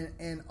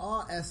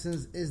all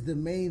essence is the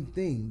main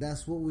thing.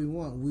 That's what we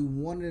want. We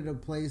wanted a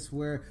place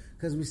where,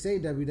 because we say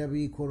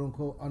WWE quote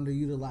unquote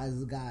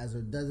underutilizes guys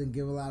or doesn't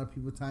give a lot of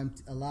people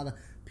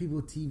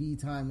TV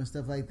time and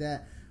stuff like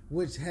that,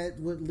 which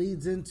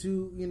leads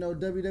into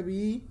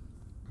WWE.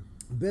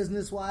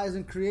 Business wise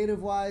and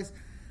creative wise,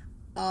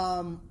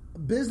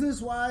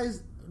 business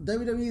wise,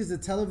 WWE is a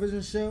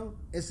television show.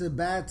 It's a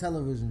bad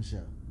television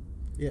show.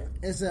 Yeah,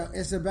 it's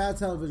a bad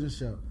television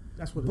show.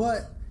 That's what.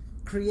 But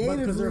creatively,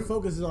 because their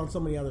focus is on so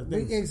many other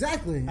things.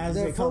 Exactly. Like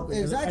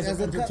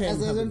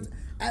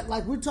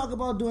we talk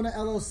about doing an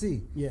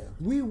LLC. Yeah,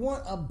 we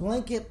want a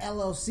blanket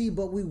LLC,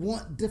 but we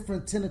want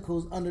different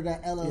tentacles under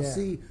that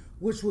LLC,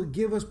 which would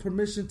give us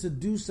permission to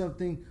do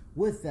something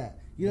with that.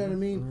 You know what I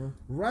mean? Mm-hmm.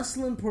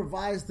 Wrestling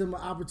provides them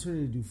an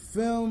opportunity to do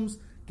films,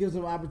 gives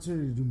them an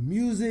opportunity to do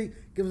music,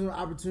 gives them an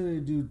opportunity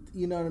to do,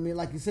 you know what I mean?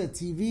 Like you said,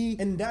 TV.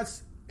 And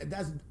that's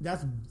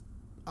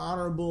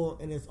honorable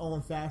in its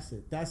own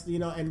facet. That's,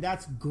 and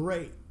that's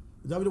great.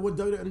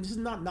 And this is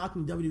not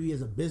knocking WWE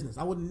as a business.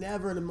 I would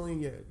never in a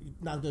million years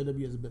knock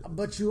WWE as a business.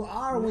 But you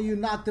are when you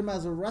knock them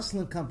as a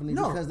wrestling company.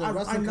 No, because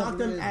I knock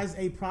them as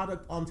a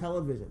product on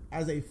television,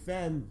 as a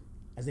fan.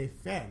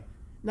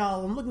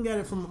 Now, I'm looking at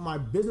it from my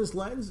business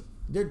lens.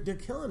 They're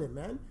killing it,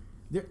 man.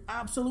 They're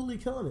absolutely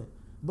killing it.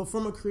 But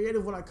from a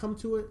creative, when I come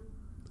to it,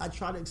 I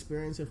try to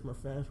experience it from a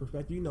fan's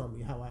perspective. You know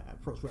me, how I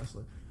approach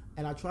wrestling.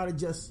 And I try to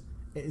just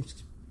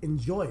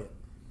enjoy it.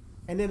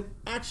 And then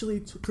actually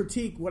to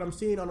critique what I'm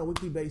seeing on a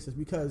weekly basis,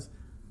 because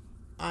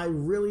I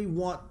really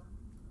want...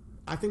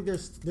 I think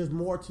there's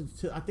more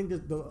to I think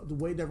that the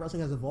way that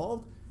wrestling has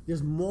evolved,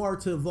 there's more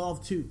to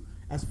evolve too,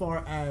 as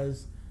far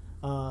as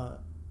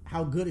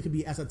how good it could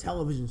be as a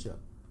television show.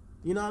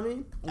 You know what I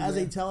mean? Okay. As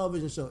a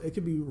television show, it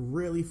could be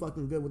really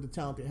fucking good with the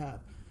talent they have.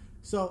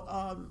 So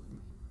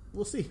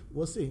we'll see.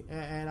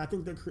 And I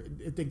think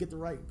if they get the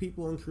right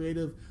people and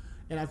creative,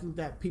 and I think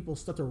that people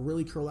start to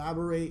really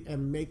collaborate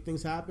and make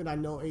things happen. I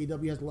know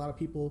AEW has a lot of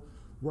people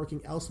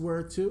working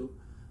elsewhere too,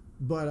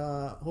 but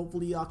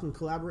hopefully y'all can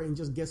collaborate and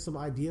just get some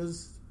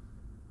ideas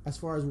as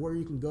far as where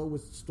you can go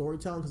with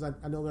storytelling, because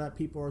I know that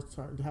people are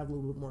starting to have a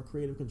little bit more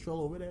creative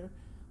control over there,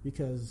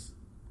 because...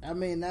 I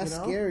mean, that's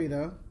scary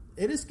though.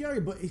 It is scary,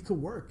 but it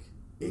could work.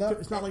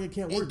 It's not like it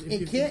can't work.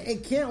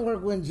 It can't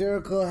work when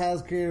Jericho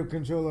has creative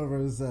control over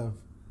himself.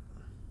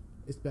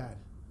 It's bad.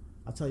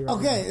 I'll tell you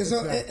right now. Okay,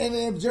 so and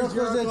if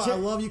Jericho's I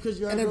love you because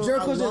Jericho. And if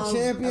Jericho's a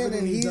champion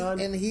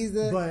and he's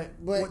the but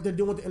what they're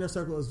doing with the inner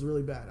circle is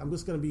really bad. I'm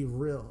just going to be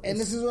real. And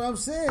this is what I'm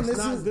saying. This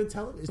is good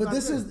television.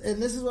 This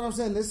is what I'm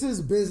saying. This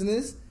is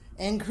business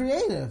and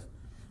creative.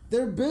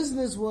 Their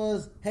business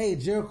was, hey,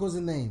 Jericho's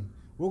a name.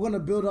 We're going to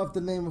build off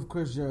the name of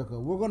Chris Jericho.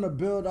 We're going to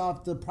build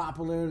off the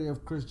popularity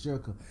of Chris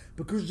Jericho.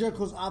 But Chris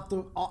Jericho's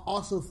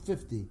also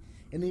 50.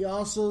 And he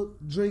also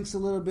drinks a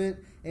little bit.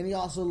 And he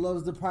also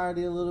loves the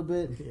party a little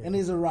bit. Yeah. And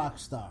he's a rock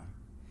star.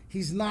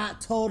 He's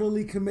not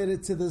totally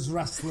committed to this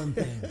wrestling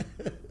thing.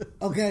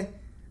 Okay?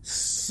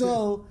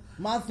 So,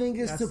 my thing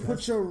is to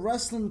put your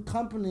wrestling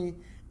company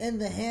in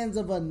the hands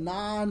of a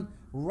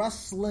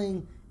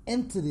non-wrestling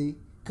entity.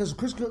 Because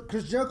Chris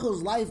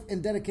Jericho's life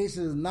and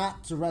dedication is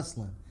not to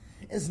wrestling.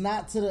 It's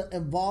not to the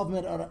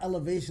involvement or the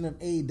elevation of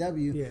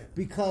AEW. Yeah.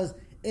 Because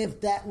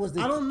if that was the...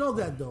 I don't know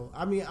that, though.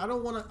 I mean, I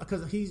don't want to...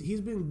 Because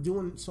he's been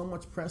doing so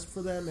much press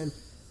for them, and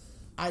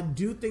I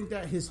do think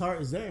that his heart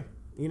is there,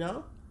 you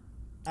know?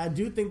 I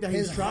do think that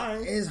he's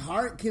trying. His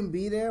heart can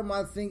be there.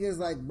 My thing is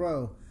like,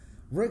 bro,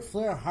 Ric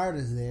Flair's heart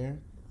is there,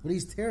 but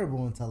he's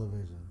terrible on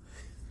television.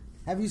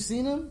 Have you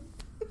seen him?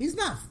 He's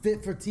not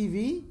fit for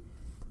TV.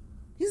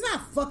 He's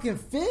not fucking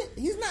fit.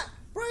 He's not...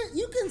 Bro,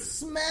 you can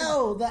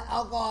smell the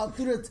alcohol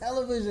through the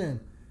television.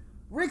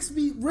 Rick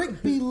be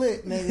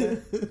lit,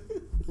 nigga.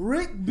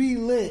 Rick be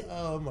lit.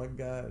 Oh my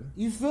god.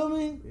 You feel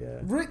me?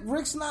 Yeah.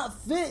 Rick's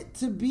not fit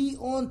to be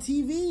on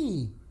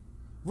TV.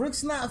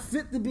 Rick's not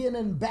fit to be an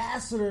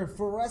ambassador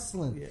for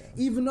wrestling. Yeah.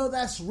 Even though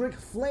that's Ric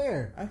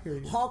Flair. I hear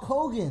you. Hulk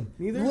Hogan.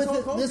 Neither is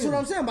Hulk Hogan. This is what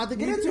I'm saying. I'm about to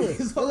get into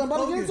it. I'm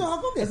about to get into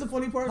Hulk Hogan. That's the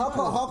funny part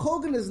Hulk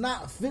Hogan is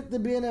not fit to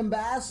be an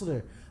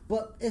ambassador.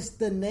 But it's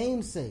the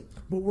namesake.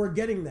 But we're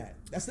getting that.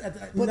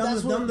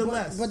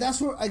 Nonetheless. But that's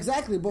where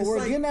exactly. But we're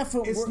getting that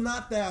from. It's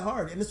not that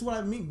hard, and this is what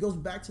I mean. It goes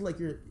back to like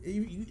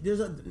there's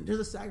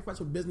a sacrifice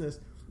for business,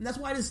 and that's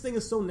why this thing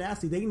is so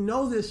nasty. They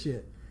know this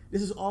shit.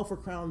 This is all for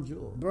crown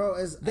jewel,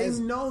 bro. They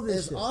know this.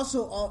 It's shit.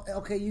 Also all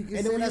okay. You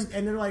can say that's,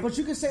 and they're like, but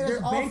you can say that's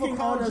they're all banking for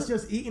crown on us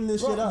just eating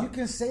this shit up. You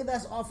can say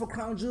that's all for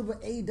crown jewel,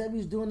 but AEW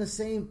is doing the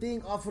same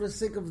thing, all for the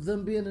sake of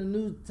them being a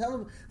new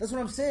television. That's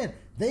what I'm saying.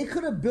 They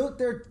could have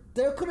built a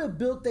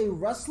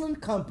wrestling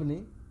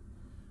company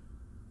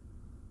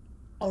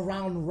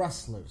around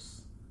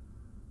wrestlers,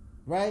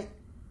 right?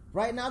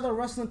 Right now, the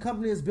wrestling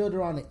company is built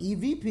around an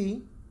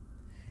EVP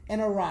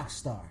and a rock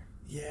star.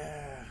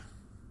 Yeah.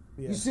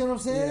 You see what I'm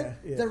saying?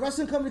 Yeah. The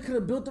wrestling company could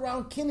have built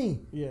around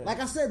Kenny. Yeah.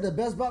 Like I said, the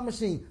Best Bot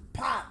Machine,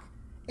 Pac,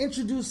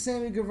 introduce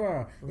Sammy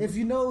Guevara. Mm-hmm. If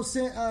you know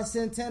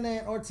Santana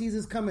and Ortiz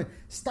is coming,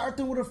 start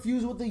them with a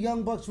fuse with the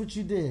Young Bucks, which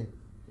you did.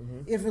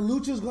 Mm-hmm. If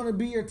Lucha's going to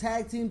be your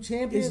tag team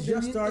champion, it's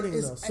just starting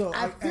though. So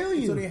I feel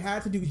you. So they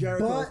had to do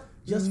Jericho. But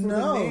just for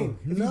the name.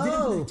 If you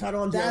didn't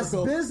title on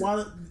Jericho, don't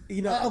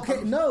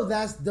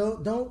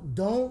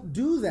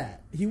do that.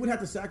 He would have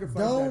to sacrifice.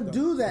 Don't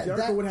do that.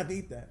 Jericho would have to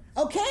eat that.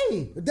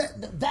 Okay,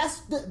 that's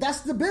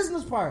the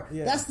business part.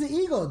 Yeah. That's the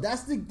ego.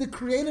 That's the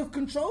creative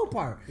control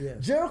part. Yeah.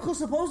 Jericho's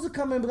supposed to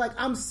come in and be like,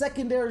 I'm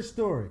secondary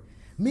story.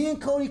 Me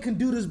and Cody can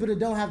do this, but it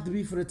don't have to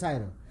be for the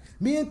title.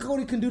 Me and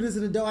Cody can do this,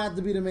 and it don't have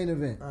to be the main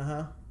event.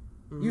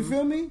 Mm-hmm. You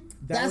feel me?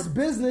 That's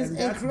business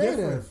and creative.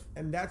 Different.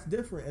 And that's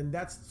different. And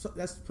that's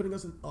putting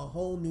us in a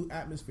whole new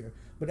atmosphere.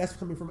 But that's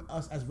coming from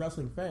us as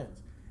wrestling fans.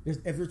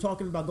 If you're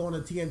talking about going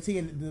to TNT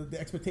and the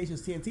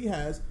expectations TNT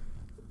has,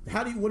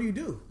 what do you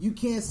do? You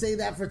can't say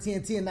that for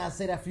TNT and not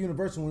say that for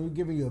Universal when we're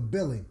giving you a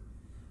billing.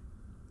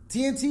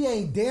 TNT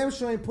ain't damn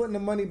sure ain't putting the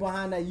money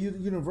behind that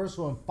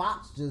Universal and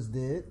Fox just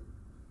did.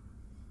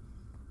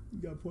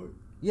 You got a point.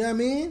 You know what I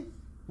mean?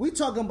 We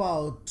talking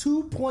about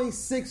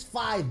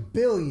 $2.65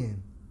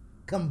 billion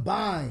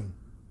combined.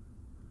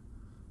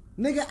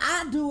 Nigga,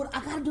 I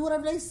gotta do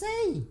whatever they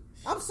say.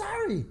 I'm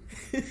sorry.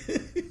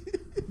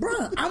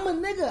 Bruh, I'm a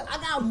nigga. I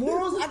got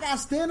morals, I got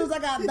standards, I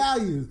got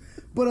values.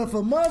 But if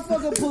a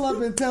motherfucker pull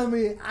up and tell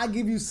me I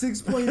give you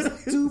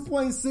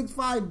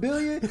 $2.65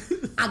 billion,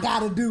 I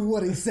gotta do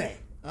what he say.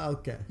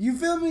 Okay. You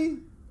feel me?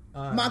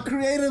 My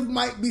creative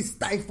might be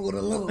stifled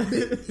a little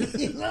bit.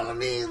 You know what I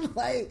mean?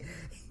 Like,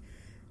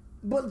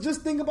 but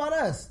just think about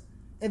us.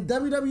 If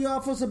WWE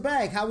offers a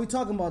bag, how we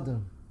talking about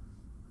them?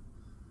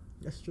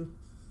 That's true.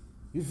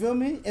 You feel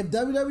me? If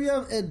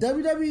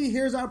WWE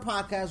hears our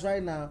podcast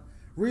right now,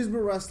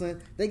 Reasonable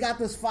Wrestling, they got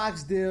this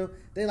Fox deal.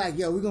 They like,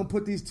 yo, we're gonna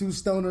put these two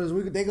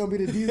stoners. They gonna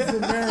be the Diesel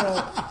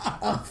Mero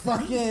of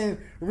fucking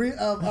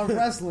of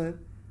wrestling.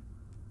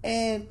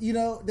 And you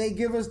know they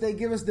give us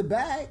the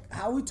bag.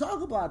 How we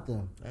talk about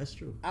them? That's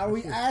true. Are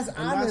we as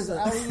honest? You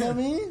know what I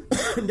mean?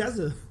 That's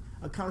a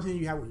conversation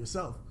you have with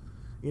yourself.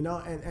 You know,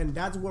 and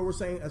that's what we're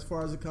saying as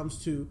far as it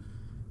comes to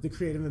the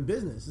creative and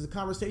business. It's a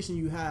conversation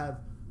you have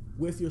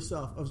with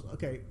yourself.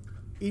 Okay,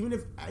 even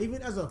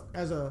as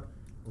a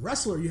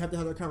wrestler, you have to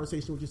have that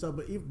conversation with yourself.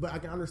 But I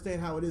can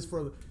understand how it is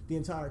for the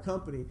entire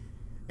company,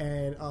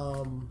 and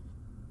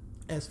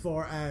as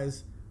far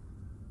as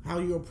how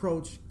you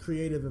approach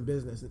creative and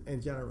business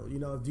in general. You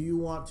know, do you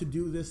want to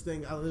do this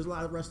thing? There's a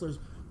lot of wrestlers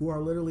who are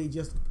literally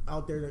just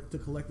out there to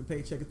collect a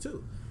paycheck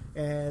too,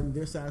 and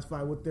they're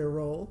satisfied with their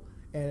role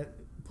and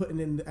putting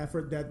in the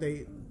effort that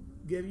they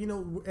give. You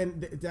know,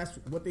 and that's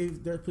what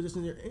their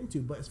position they're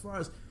into. But as far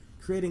as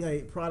creating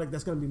a product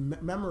that's going to be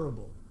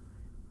memorable,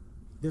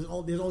 there's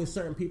only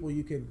certain people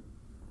you can,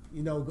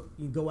 you know,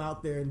 you go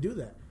out there and do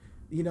that.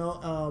 You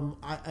know,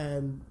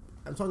 I'm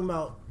talking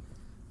about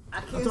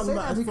I can't say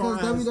that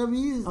because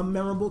WWE is a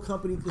memorable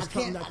company just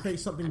something that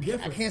creates something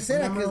different. I can't say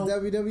that because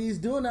WWE is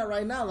doing that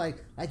right now. Like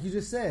you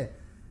just said,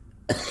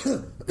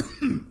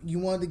 you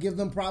wanted to give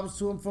them props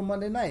to them for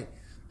Monday Night.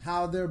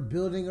 How they're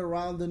building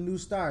around the new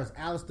stars,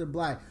 Aleister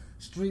Black,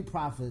 Street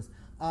Profits,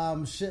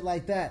 shit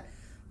like that.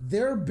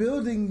 They're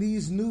building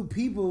these new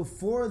people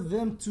for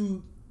them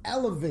to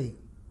elevate.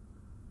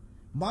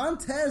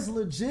 Montez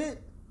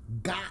legit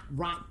got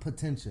Rock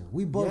potential.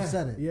 We both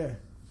said it. Yeah.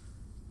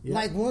 Yep.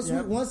 Like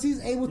once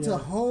he's able to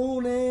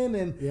hone in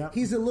and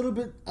he's a little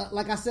bit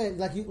like I said,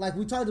 like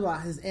we talked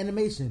about his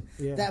animation.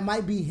 Yeah. That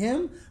might be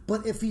him,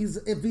 but if he's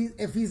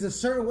a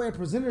certain way,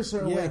 presented a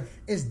certain way,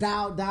 it's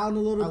dialed down a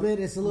little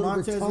bit. It's a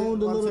little bit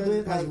toned a little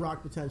bit. Has like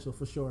Rock potential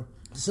for sure.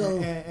 So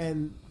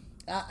and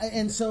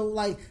so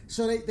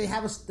they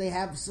have a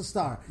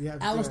star. Yeah,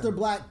 Aleister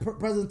Black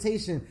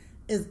presentation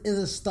is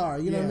a star.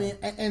 You know what I mean?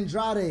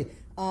 Andrade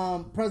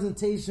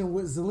presentation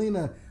with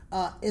Zelina.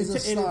 Is a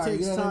star,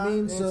 you know what I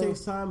mean? It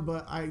takes time,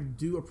 but I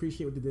do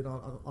appreciate what they did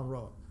on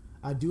Raw.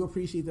 I do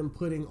appreciate them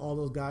putting all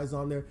those guys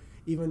on there,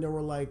 even though we're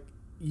like,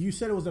 you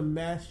said it was a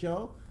mass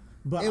show,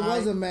 but it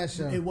was a mass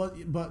show. It was,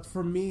 but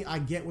for me, I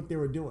get what they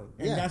were doing,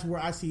 and that's where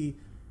I see,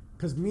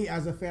 because me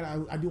as a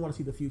fan, I do want to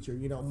see the future,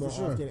 more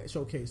often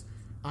showcased.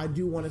 I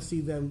do want to see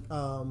them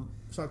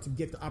start to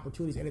get the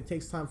opportunities, and it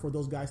takes time for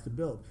those guys to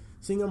build.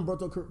 Seeing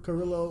Humberto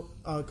Carrillo,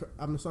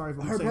 I'm sorry if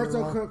I'm saying it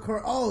wrong.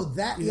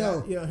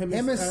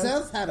 Him and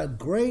Seth had a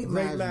great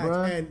match,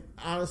 bro. And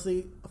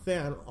honestly, a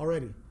fan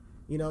already.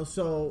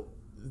 So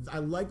I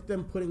like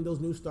them putting those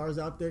new stars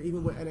out there.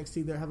 Even with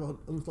NXT, they have an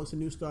influx of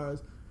new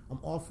stars. I'm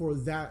all for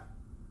that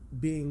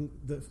being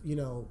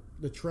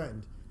the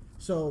trend.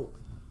 So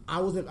I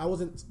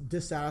wasn't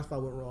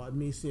dissatisfied with Raw.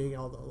 Me seeing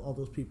all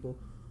those people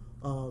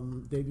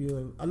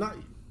debuting.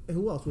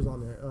 Who else was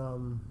on there?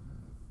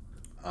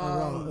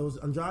 It was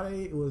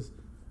Andrade. It was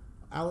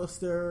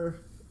Aleister.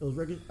 It was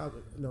Ricochet.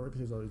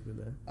 Ricochet's always been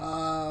there.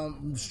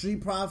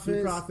 Street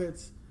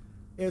Profits.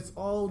 It's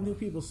all new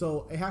people,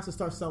 so it has to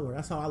start somewhere.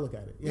 That's how I look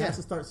at it. It has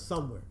to start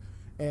somewhere,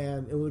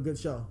 and it was a good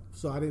show.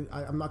 So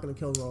I'm not going to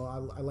kill Raw.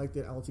 I liked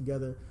it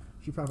altogether.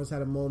 Street Profits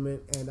had a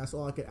moment, and that's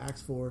all I could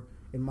ask for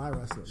in my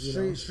wrestling.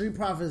 Street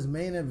Profits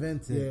main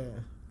evented. Yeah.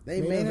 They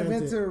main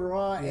evented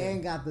Raw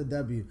and got the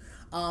W.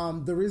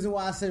 The reason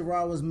why I say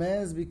Raw was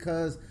meh is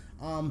because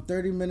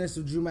 30 minutes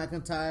of Drew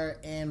McIntyre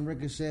and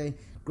Ricochet.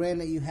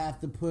 Granted, you have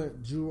to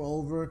put Drew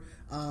over.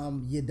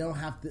 You don't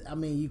have to. I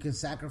mean, you can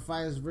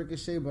sacrifice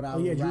Ricochet, but I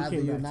would rather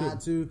you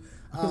not to.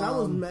 Because I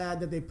was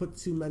mad that they put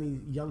too many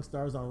young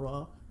stars on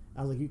Raw.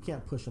 I was like, you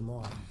can't push them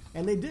on.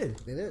 And they did.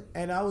 They did.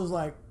 And I was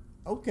like,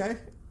 okay.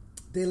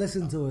 They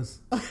listened to us.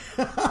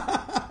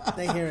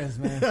 They hear us,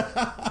 man.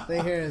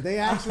 They hear us. They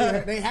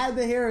actually they had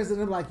to hear us, and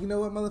they're like, you know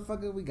what,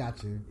 motherfucker, we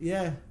got you.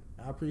 Yeah,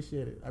 I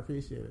appreciate it.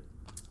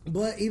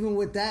 But even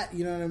with that,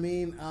 you know what I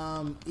mean?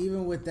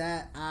 Even with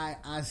that,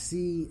 I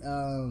see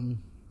the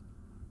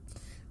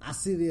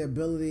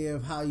ability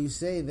of how you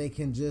say they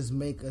can just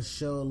make a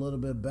show a little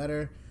bit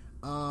better.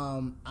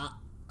 Kevin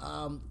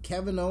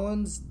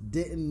Owens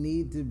didn't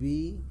need to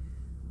be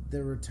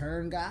the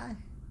return guy.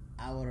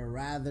 I would have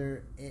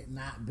rather it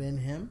not been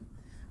him.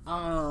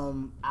 I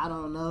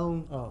don't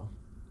know. Oh.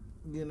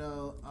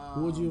 Who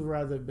would you have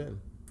rather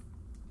been?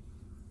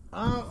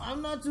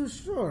 I'm not too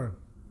sure.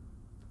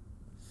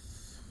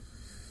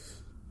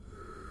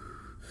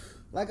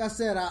 Like I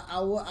said,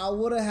 I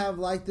would have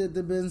liked it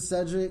to been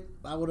Cedric.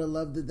 I would have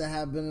loved it to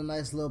have been a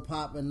nice little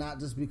pop, and not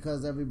just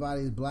because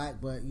everybody's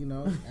black, but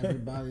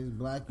everybody's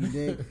black. You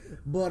dig?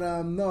 But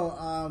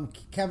no,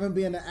 Kevin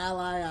being an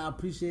ally, I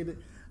appreciate it.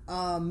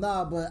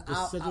 But is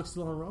Cedric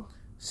still on Raw?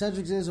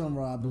 Cedric is on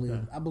Raw, I believe.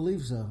 Okay. I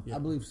believe so. Yeah. I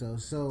believe so.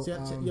 So,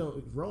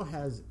 Raw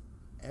has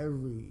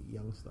every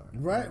young star.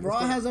 Right, Raw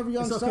has every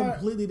young star. It's a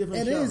completely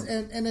different show. It is,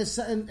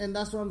 and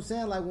that's what I'm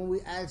saying. Like when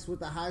we asked what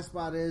the high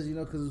spot is,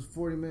 because it's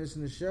 40 minutes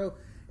in the show,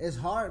 it's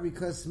hard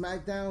because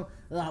SmackDown.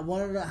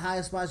 One of the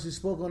highest spots you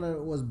spoke on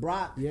was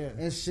Brock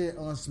and shit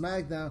on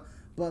SmackDown.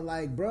 But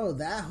like, bro,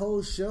 that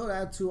whole show,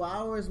 that 2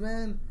 hours,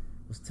 man,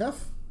 was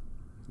tough.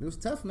 It was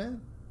tough,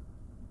 man.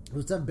 It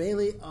was tough.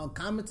 Bayley on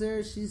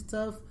commentary, she's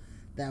tough.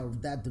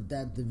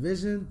 That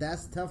division,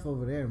 that's tough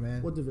over there,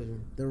 man. What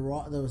division? The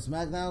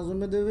SmackDown's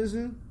women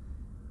division.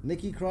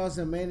 Nikki Cross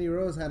and Mandy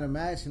Rose had a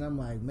match, and I'm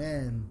like,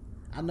 man,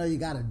 I know you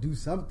got to do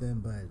something,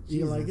 but Jesus.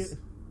 You like it?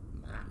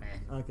 Nah,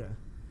 man. Okay.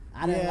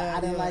 I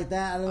didn't like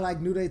that. I didn't like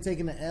New Day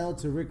taking the L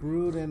to Rick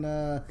Rude, and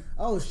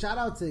shout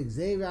out to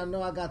Xavier. I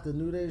know I got the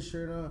New Day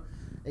shirt on.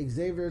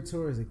 Xavier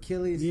tore his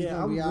Achilles. He's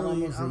gonna be out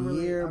almost a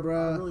year,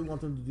 bro. I really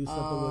want them to do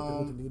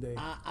something with the New Day.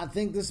 I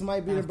think this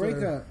might be the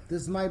breakup.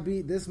 This might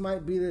be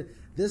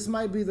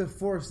the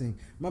forcing.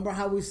 Remember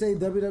how we say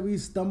WWE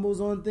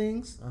stumbles on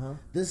things? Uh-huh.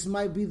 This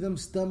might be them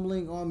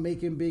stumbling on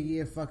making Big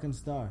E a fucking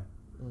star.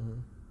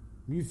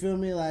 Mm-hmm. You feel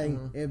me? Like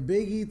if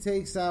Big E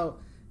takes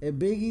out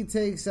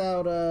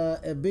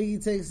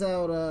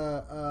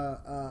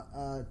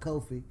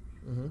Kofi,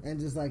 and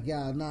just like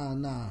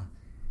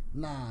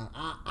Nah,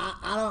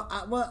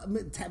 I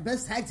don't.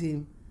 Best tag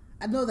team.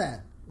 I know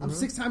that. I'm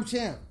 6-time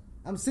champ.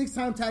 I'm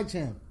 6-time tag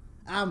champ.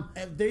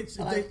 If they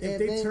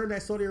turn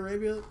that Saudi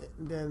Arabia,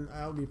 then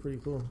that would be pretty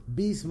cool.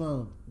 Beast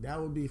mode. That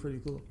would be pretty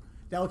cool.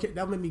 That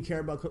would make me care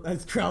about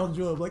that's Crown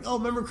Jewel. Like, oh,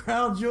 remember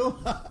Crown Jewel?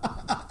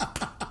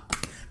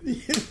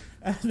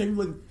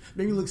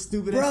 Make me look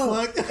stupid bro,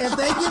 as fuck. If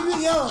they give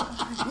me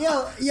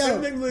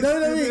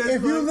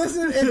if you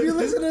listen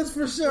to this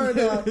for sure,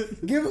 dog,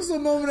 give us a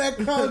moment at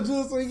Crown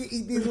Jewel so we can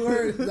eat these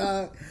words,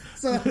 dog.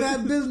 So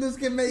that business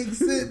can make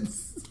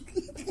sense.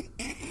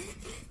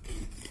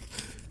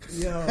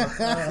 Oh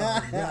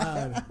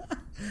God.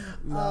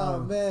 No. Oh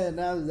man,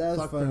 that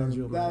was funny.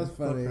 Jewel, that was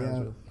funny.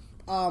 Yeah.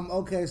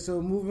 Okay,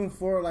 so moving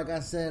forward, like I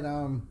said,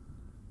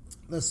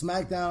 the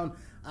SmackDown.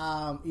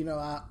 I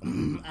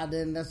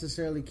didn't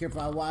necessarily care if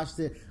I watched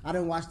it. I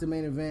didn't watch the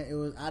main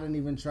event. I didn't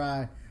even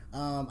try.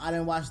 I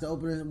didn't watch the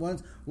opening.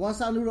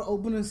 Once I knew the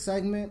opening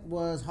segment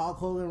was Hulk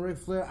Hogan, Ric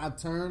Flair, I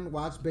turned,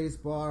 watched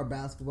baseball or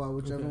basketball,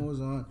 whichever one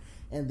was on,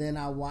 and then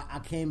I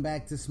came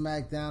back to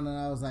SmackDown and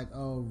I was like,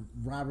 oh,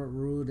 Robert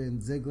Roode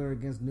and Ziggler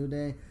against New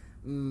Day.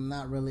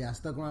 Not really. I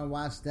stuck around,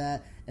 watched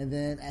that, and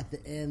then at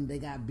the end they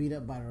got beat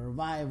up by the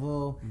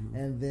Revival,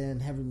 and then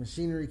Heavy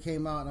Machinery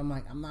came out, and I'm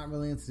like, I'm not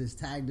really into this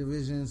tag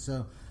division,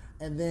 so.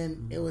 And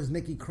then it was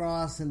Nikki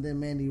Cross and then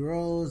Mandy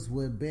Rose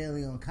with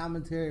Bayley on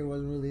commentary.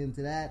 Wasn't really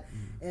into that.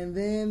 And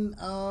then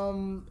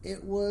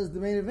it was the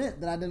main event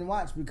that I didn't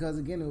watch because,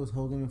 again, it was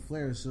Hogan and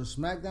Flair. So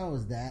SmackDown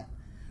was that.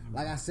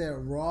 Like I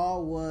said, Raw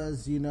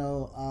was, fucking...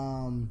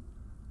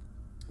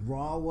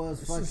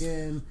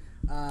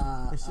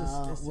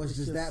 was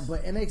just that.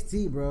 But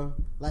NXT, bro.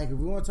 Like, if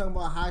we want to talk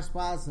about high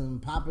spots and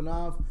popping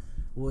off,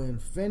 when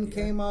Finn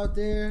came out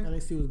there...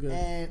 NXT was good.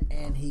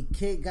 And he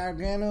kicked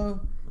Gargano...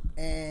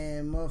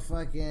 And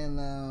motherfucking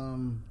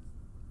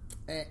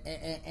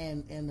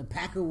and the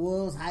pack of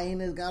wolves,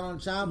 hyenas got on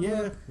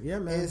Ciampa. Yeah,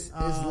 man. It's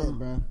lit,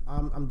 bro.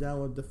 I'm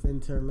down with the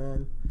Finn turn,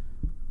 man.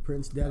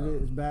 Prince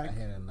Devitt is back. I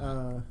hear it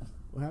not.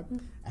 What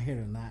happened? I hear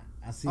it not.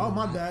 I see. Oh,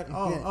 my bad.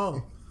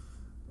 Oh.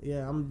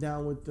 Yeah, I'm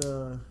down with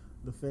the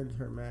Finn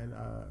turn, man.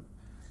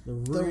 The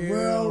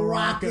real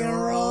rock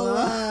and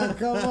roller.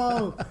 Come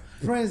on.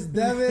 Prince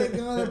Devitt.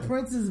 The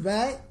Prince is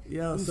back.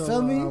 Yeah, you so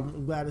feel me?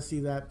 I'm glad to see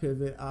that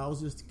pivot. I was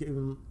just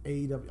giving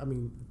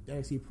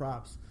NXT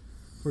props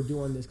for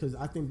doing this because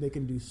I think they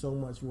can do so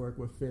much work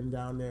with Finn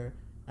down there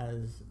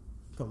as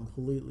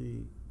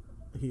completely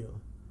heel.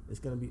 It's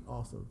going to be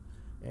awesome.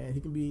 And he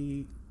can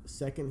be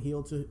second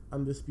heel to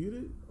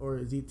Undisputed, or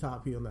is he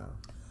top heel now?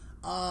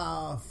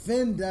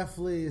 Finn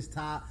definitely is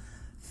top.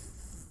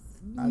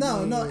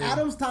 No,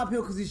 Adam's top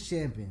heel because he's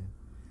champion.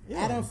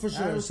 Yeah, Adam for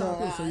sure.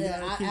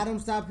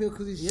 Adam's top heel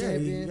because he's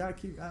champion. You gotta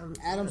keep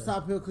Adam's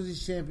top heel because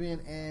he's champion,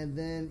 and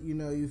then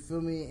you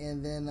feel me,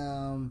 and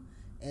then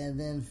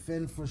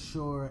Finn for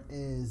sure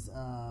is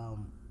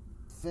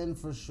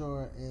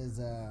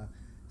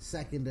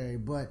secondary.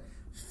 But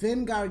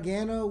Finn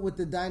Gargano with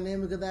the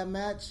dynamic of that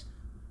match,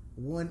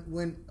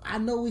 when I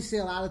know we say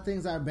a lot of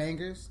things are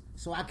bangers,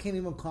 so I can't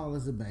even call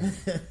this a banger.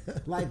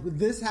 Like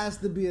this has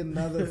to be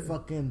another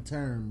fucking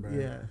term, bro.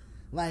 Yeah.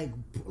 Like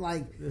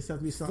this has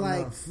to be something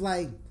else.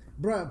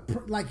 Bro,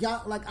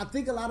 y'all, I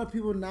think a lot of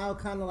people now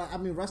kind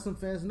of wrestling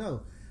fans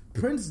know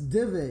Prince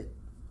Devitt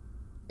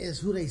is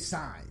who they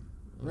sign,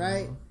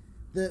 right?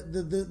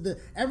 The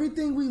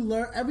everything we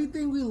learn,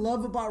 everything we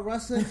love about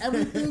wrestling,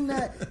 everything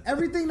that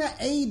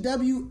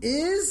AEW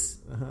is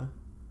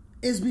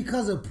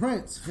because of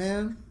Prince,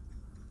 fam.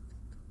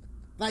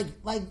 That's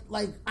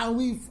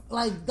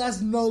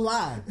no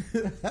lie.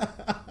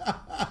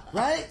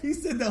 Right? He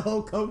said the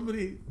whole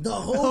company. The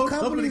whole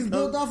company is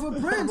built off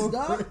of Prince,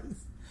 dog.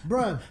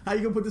 Bruh. How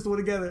you gonna put this one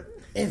together?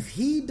 If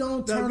he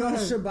don't turn on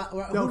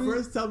Shabbat... No,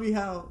 first tell me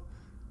how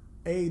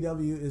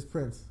AEW is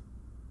Prince.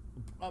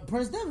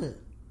 Prince Devitt.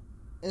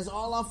 It's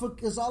all off of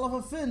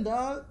Finn,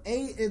 dog.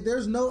 If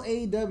there's no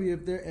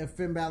AEW if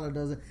Finn Balor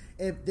doesn't...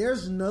 If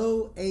there's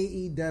no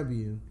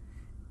AEW,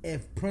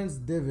 if Prince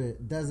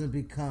Devitt doesn't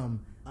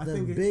become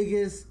the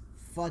biggest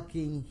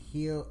fucking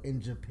heel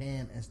in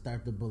Japan and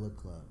start the Bullet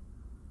Club.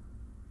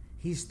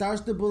 He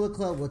starts the Bullet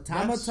Club with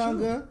Tama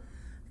Tonga.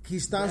 He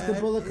starts the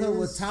Bullet Club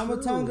with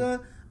Tama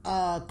Tonga,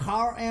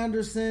 Carl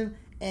Anderson,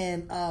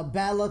 and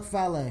Bad Luck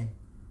Fale.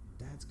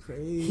 That's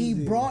crazy. He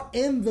brought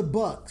in the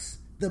Bucks.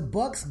 The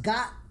Bucks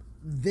got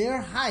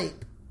their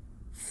hype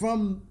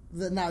from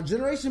now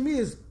Generation Me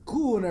is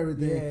cool and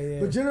everything,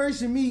 but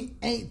Generation Me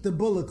ain't the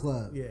Bullet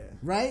Club. Yeah.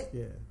 Right?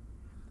 Yeah.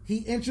 He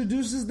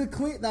introduces the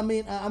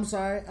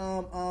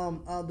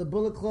the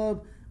Bullet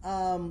Club.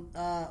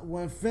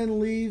 When Finn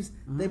leaves,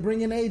 they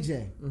bring in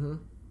AJ,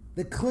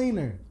 the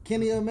Cleaner,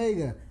 Kenny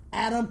Omega,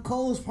 Adam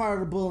Cole's part of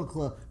the Bullet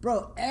Club,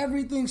 bro.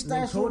 Everything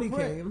starts. Cody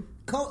came.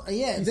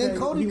 Then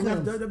Cody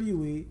left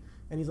WWE,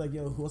 and he's like,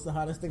 "Yo, what's the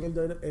hottest thing in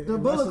WWE? The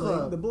Bullet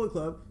Club. The Bullet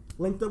Club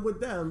linked up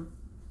with them.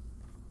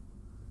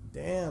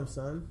 Damn,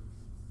 son.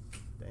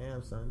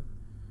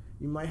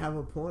 You might have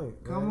a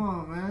point. Come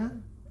on,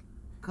 man.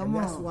 Come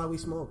on. That's why we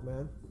smoke,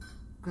 man.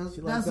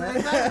 That's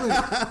exactly,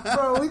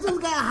 bro. We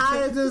just got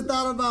high and just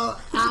thought about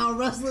how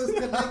wrestlers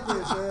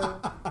connected, man.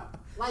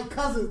 Like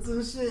cousins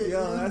and shit.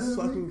 Yo, that's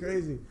fucking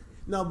crazy.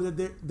 No, but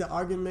the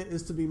argument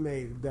is to be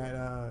made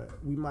that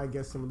we might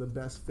get some of the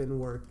best Finn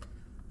work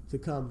to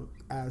come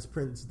as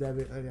Prince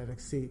Devitt and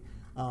NXT.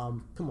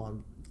 Come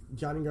on,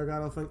 Johnny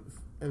Gargano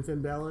and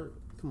Finn Balor.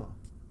 Come on,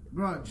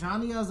 bro.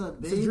 Johnny as a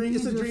baby.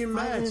 It's a dream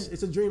match.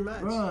 It's a dream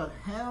match, bro.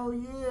 Hell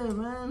yeah,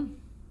 man.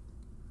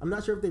 I'm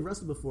not sure if they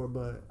wrestled before,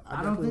 but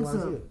I don't definitely think want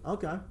to so. see it.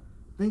 Okay. I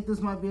think this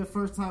might be a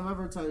first time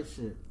ever type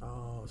shit.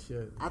 Oh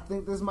shit. I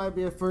think this might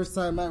be a first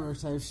time ever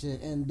type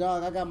shit. And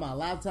dog, I got my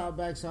laptop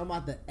back, so I'm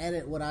about to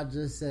edit what I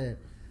just said.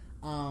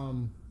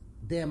 Damn,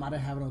 I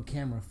didn't have it on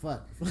camera.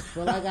 Fuck.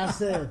 But like I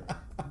said,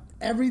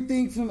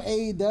 everything from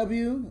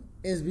AEW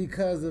is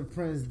because of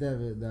Prince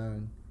Devitt,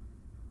 dog.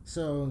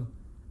 So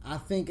I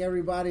think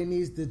everybody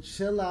needs to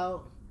chill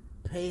out,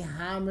 pay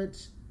homage.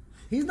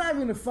 He's not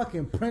even the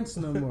fucking prince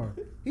no more.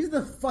 He's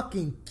the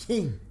fucking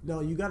king.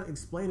 No, you gotta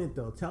explain it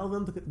though. Tell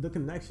them the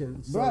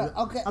connection. So Bro,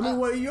 okay. I mean,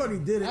 well, you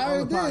already did it I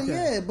on the podcast.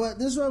 yeah, but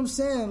this is what I'm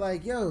saying.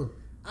 Like, yo,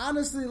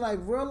 honestly, like,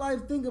 real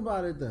life, think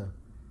about it though.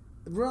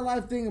 Real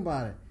life, think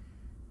about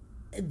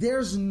it.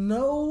 There's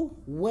no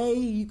way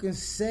you can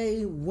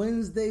say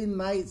Wednesday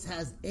nights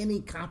has any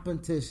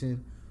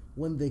competition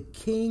when the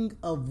king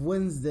of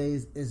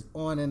Wednesdays is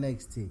on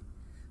NXT.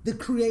 The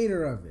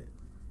creator of it.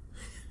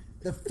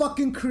 The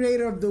fucking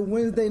creator of the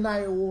Wednesday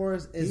Night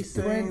Wars is He's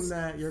Prince.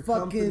 saying that your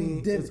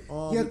fucking company is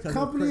all your because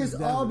company of Prince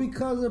is all Devitt.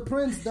 because of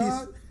Prince,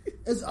 dog.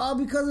 It's all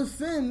because of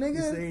Finn, nigga.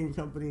 He's saying your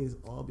company is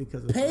all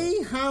because of Pay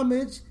Finn.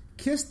 homage,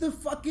 kiss the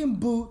fucking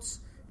boots,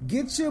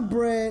 get your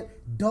bread.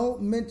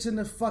 Don't mention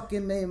the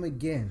fucking name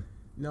again.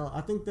 No, I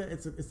think that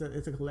it's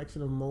a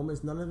collection of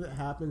moments. None of it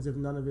happens if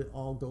none of it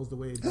all goes the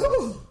way it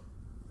does.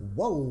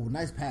 Whoa,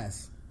 nice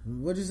pass.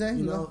 What'd you say?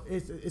 You know,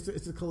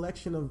 it's a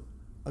collection of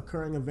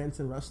occurring events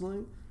in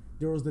wrestling.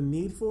 There was the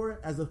need for it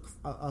as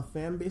a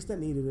fan base that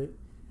needed it.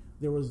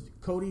 There was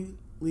Cody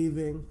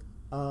leaving.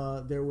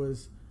 There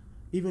was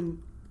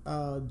even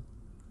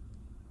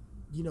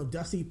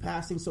Dusty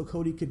passing, so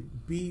Cody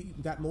could be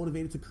that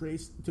motivated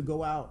to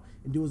go out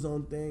and do his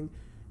own thing.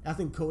 I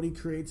think Cody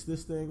creates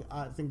this thing.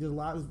 I think there's a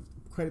lot of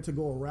credit to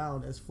go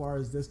around as far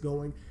as this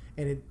going,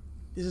 and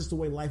it's just the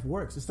way life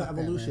works. It's the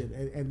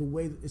evolution and the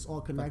way it's all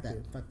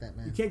connected. Fuck that,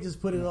 man. You can't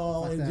just put it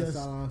all and just.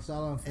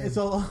 It's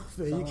all off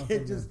it. You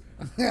can't just.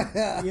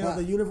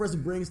 The universe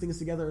brings things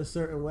together a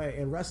certain way,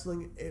 and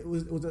wrestling it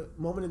was a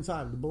moment in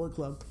time. The Bullet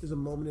Club is a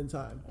moment in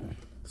time.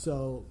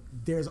 So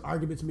there's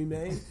argument to be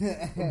made,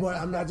 but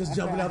I'm not just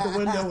jumping out the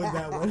window with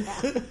that one.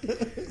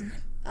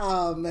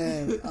 Oh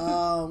man,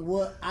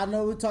 well, I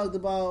know we talked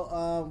about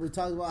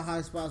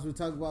high spots, we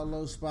talked about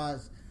low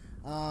spots.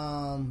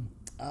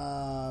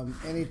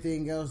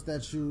 Anything else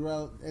that you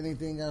wrote?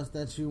 Anything else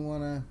that you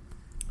wanna,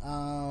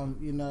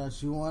 that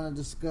you wanna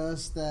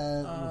discuss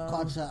that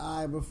caught your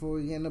eye before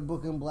we get into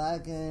Book in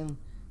Black and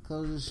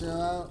close the show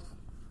out?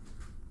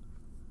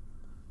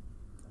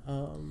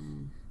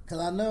 Because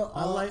I know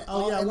I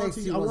want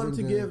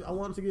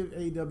to give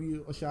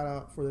AEW a shout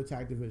out for the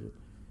tag division.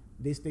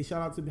 They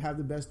shout out to have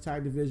the best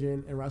tag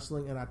division in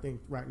wrestling, and I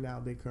think right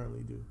now they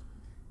currently do.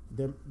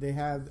 They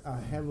have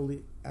a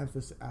heavy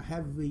emphasis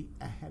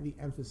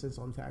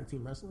on tag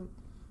team wrestling,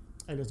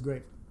 and it's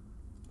great.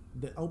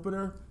 The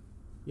opener,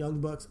 Private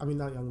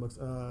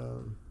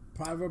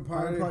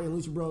Party and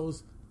Lucha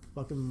Bros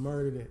fucking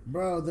murdered it,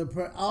 bro.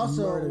 I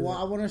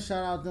want to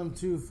shout out them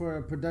too for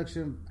a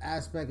production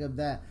aspect of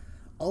that.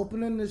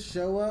 Opening the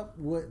show up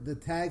with the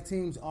tag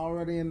teams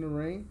already in the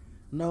ring,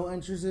 no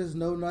entrances,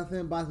 no nothing,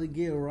 about to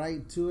get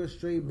right to it,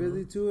 straight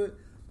busy to it,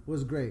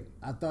 was great.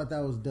 I thought that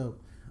was dope.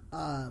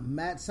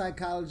 Match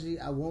psychology,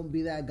 I won't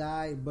be that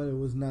guy, but it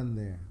was none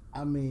there.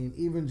 I mean,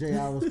 even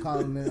JR was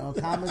calling it on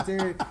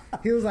commentary.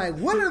 He was like,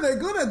 when are they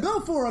going to go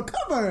for a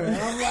cover? And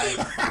I'm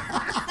like,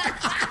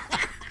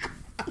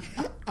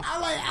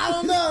 I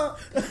don't know,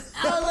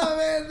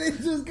 man. They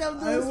just come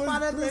to the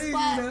spot at the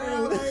spot,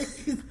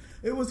 man.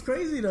 It was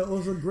crazy though. It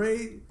was a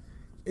great.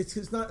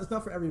 It's not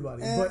for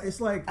everybody, but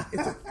it's like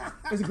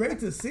it's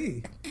great to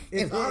see.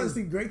 It's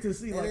honestly great to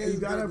see. Like you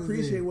gotta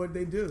appreciate what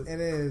they do.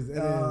 It is.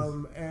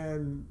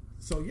 And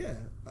so yeah,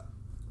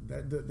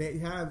 they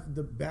have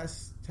the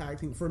best tag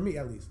team for me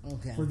at least.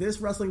 Okay. For this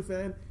wrestling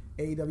fan,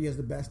 AEW has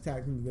the best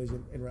tag team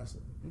division in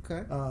wrestling.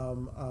 Okay.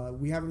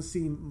 We haven't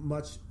seen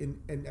much in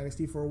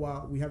NXT for a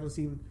while. We haven't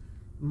seen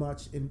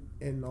much in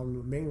on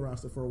the main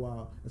roster for a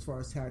while as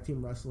far as tag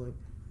team wrestling.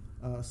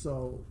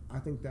 So I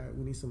think that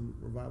we need some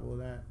revival of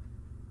that.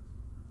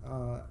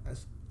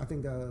 I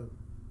think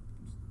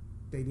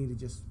they need to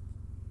just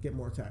get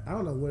more tag. I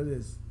don't know what it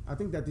is. I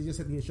think that they just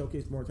need to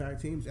showcase more tag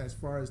teams as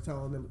far as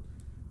telling them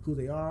who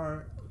they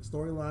are,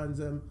 storylines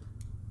them.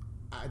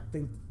 I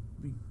think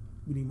we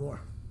need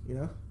more. You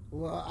know.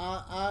 Well,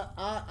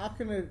 I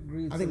can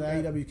agree. I think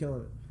AEW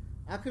killing it.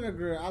 I can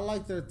agree. I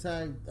like their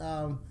tag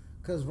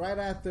because right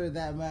after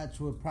that match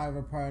with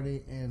Private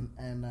Party and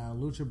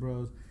Lucha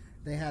Bros,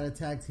 they had a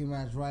tag team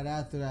match right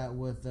after that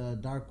with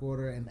Dark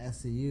Order and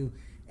SCU,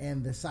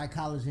 and the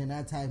psychology in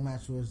that tag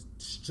match was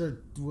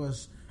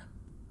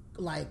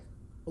like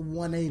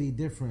 180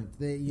 different.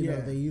 They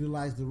know they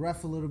utilize the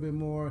ref a little bit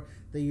more.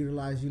 They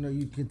utilize,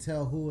 you can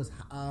tell who is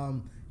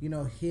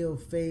heel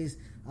face.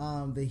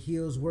 The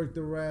heels work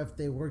the ref.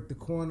 They work the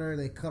corner.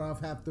 They cut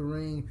off half the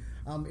ring.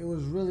 It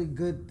was really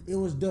good. It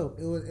was dope.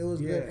 It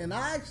was good. And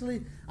I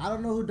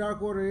don't know who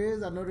Dark Order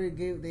is. I know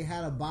they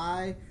had a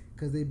bye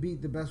because they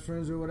beat the Best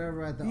Friends or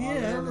whatever at the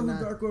I don't know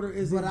who Dark Order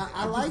is. But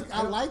I like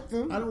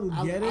them. I don't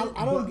get it.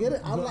 I don't get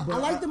it. I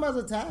like them as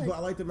a tag. But I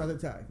like them as a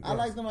tag. Yes. I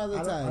like them as a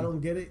tag. I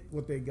don't get it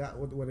what they got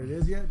what it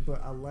is yet,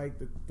 but I like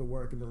the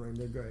work in the ring.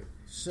 They're great.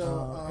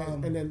 So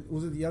and then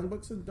was it the Young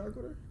Bucks in Dark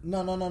Order?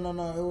 No.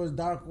 It was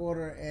Dark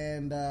Order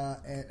and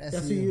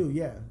SCU.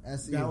 Yeah,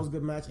 SCU. That was a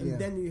good match. And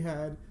then you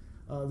had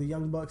the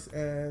Young Bucks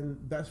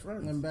and Best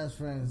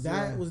Friends.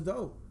 That was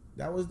dope.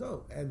 That was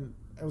dope, and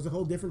it was a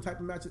whole different type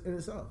of match in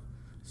itself.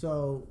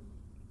 So,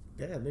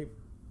 they're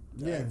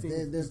tag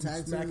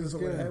teams is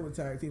good. Head with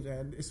tag teams,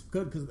 and it's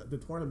good because the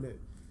tournament.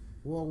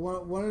 Well,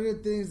 one of the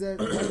things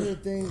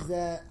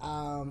that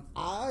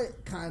I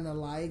kind of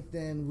liked,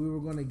 and we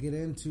were going to get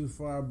into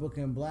for our Book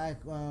in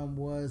Black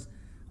was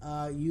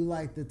you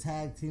like the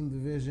tag team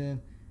division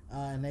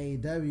in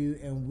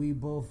AEW, and we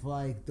both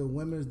like the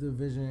women's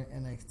division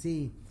in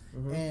NXT.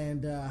 Mm-hmm.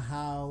 And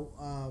how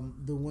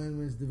the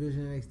women's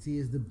division in NXT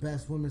is the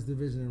best women's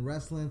division in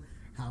wrestling.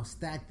 How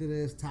stacked it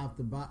is, top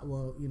to bottom.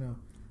 Well,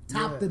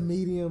 top to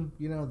medium.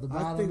 The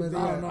bottom is.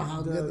 I don't know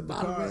how good the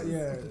bottom is.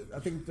 Yeah, I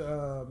think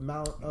the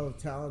amount of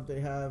talent they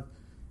have.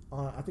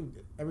 I think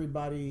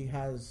everybody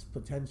has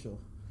potential.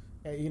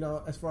 And,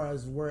 as far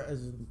as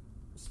whereas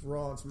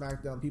Raw and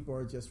SmackDown, people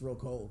are just real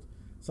cold.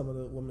 Some of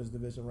the women's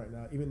division right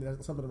now, even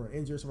some of them are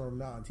injured, some of them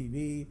not on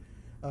TV.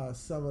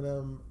 Some of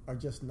them are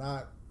just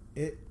not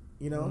it.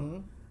 Mm-hmm.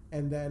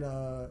 And then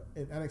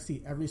in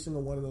NXT, every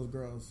single one of those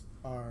girls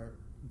are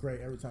great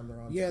every time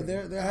they're on. Yeah,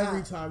 screen. they're every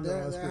hot. time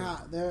they're on screen.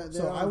 Hot. They're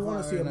so I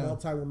want to see a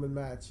multi-woman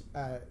match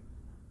at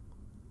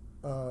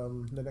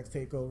the next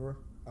takeover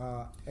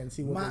and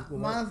see what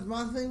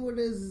my thing with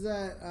this is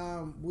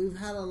that we've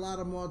had a lot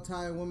of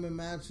multi-woman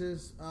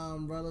matches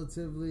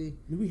relatively.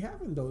 We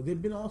haven't though.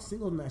 They've been all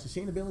singles matches.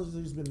 Shayna Baszler's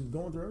just been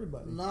going through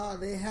everybody. No,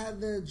 they had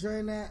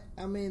during that.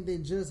 I mean, they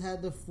just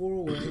had the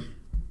 4-way.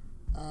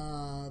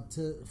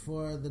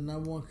 For the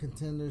number one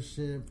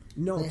contendership.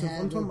 No,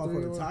 I'm talking about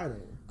for the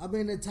title. I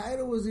mean, the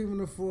title was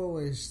even a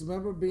 4-way.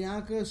 Remember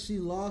Bianca? She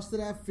lost to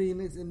that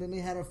Phoenix, and then they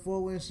had a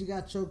 4-way, and she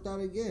got choked out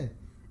again.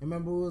 And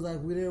remember, it was like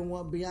we didn't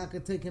want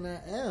Bianca taking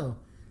that L.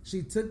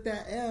 She took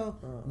that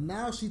L.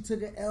 Now she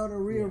took an L to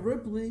Rhea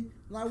Ripley.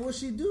 Like, what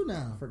she do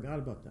now? Forgot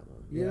about that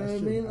one. You know what I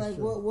mean? Like,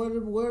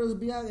 where does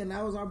Bianca? And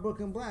that was our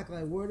Book in Black.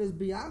 Like, where does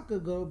Bianca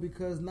go?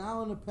 Because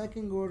now in the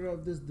pecking order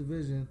of this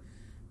division,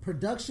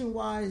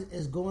 production-wise,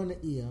 is going to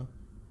Io.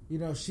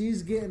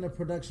 She's getting the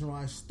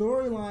production-wise.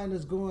 Storyline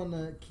is going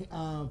to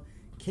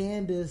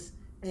Candice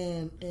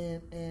and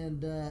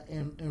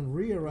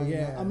Rhea right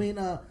now. I mean,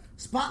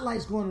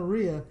 Spotlight's going to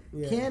Rhea.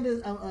 Yeah.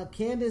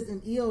 Candice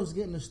and Io is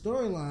getting the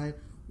storyline.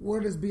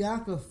 Where does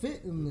Bianca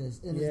fit in this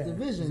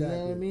division? Exactly. You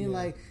know what I mean? Yeah.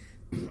 Like,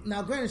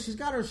 now, granted, she's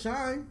got her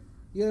shine.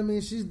 You know what I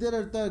mean? She's did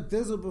her Thug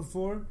Thizzle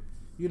before.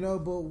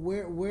 But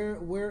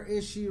where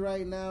is she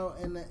right now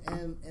in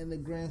the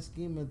grand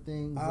scheme of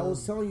things? I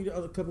was telling you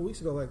a couple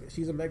weeks ago, like,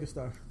 she's a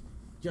megastar,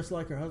 just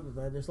like her husband,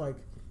 man. It's like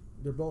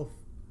they're both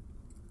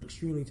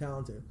extremely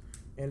talented,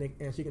 and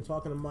she can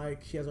talk on the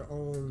mic. She has her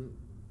own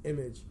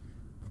image,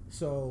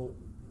 so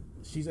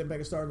she's a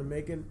megastar in the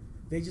making.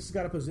 They just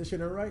got to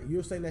position her right.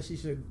 You're saying that she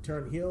should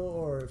turn heel,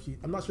 or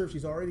I'm not sure if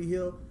she's already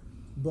heel,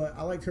 but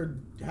I liked her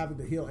having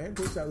the heel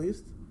antics at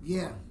least.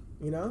 Yeah,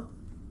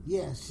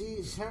 Yeah,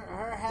 she's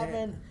her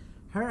having,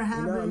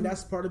 and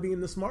that's part of being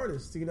the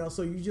smartest,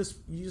 So you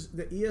just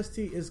the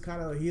EST is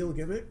kind of a heel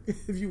gimmick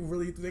if you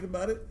really think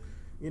about it,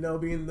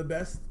 being the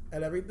best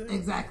at everything.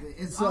 Exactly,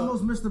 it's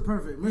almost Mr.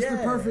 Perfect.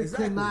 Mr. Perfect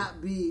could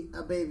not be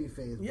a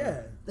babyface.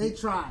 Yeah, they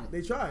tried.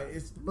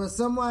 But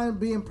someone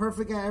being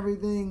perfect at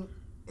everything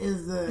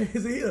is a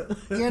heel.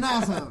 You're an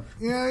asshole.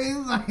 You know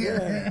what I mean?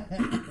 Yeah.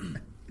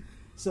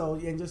 So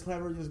and just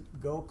have her just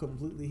go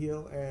completely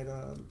heel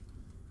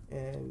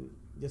and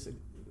just.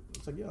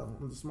 It's like, yo,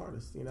 I'm the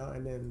smartest, and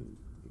then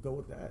go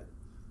with that.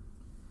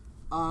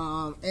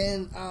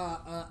 And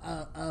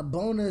a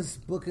bonus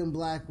Book in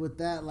Black with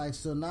that, like,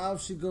 so now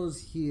if she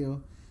goes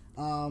heel,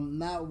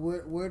 now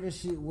where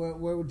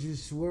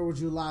would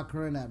you lock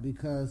her in at?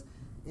 Because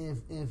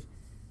if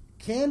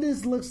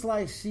Candice looks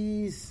like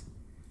she's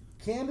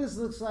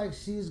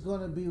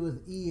going to be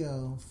with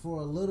Io for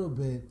a little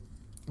bit,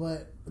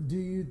 but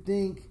do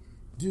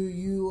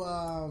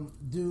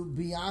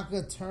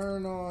Bianca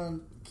turn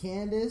on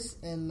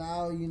Candice, and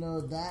now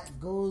that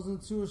goes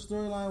into a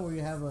storyline where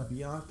you have a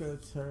Bianca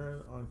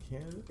turn on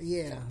Candice?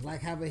 Yeah,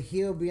 like have a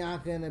heel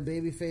Bianca and a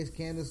babyface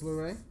Candice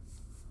LeRae.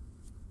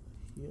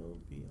 Heel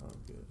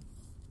Bianca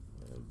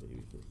and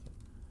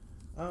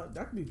babyface.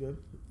 That could be good.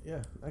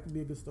 Yeah, that could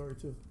be a good story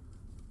too.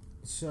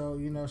 So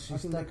she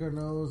stuck her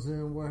nose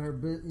in where her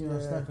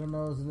stuck her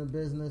nose in the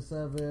business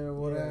of it or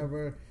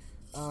whatever.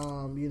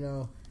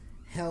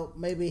 help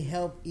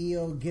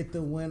Io get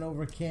the win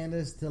over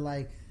Candice to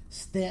like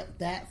stamp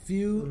that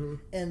feud,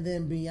 and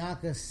then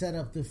Bianca set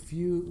up the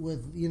feud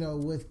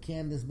with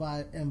Candice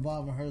by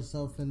involving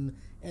herself in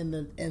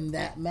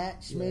that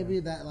match. Maybe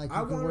that like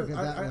you can work it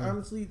that way. I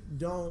honestly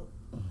don't.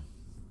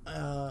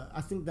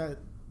 I think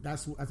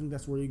that's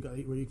where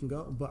you can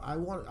go. But I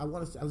want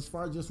to, as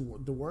far as just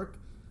the work,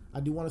 I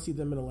do want to see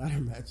them in a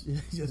ladder match.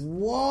 Just,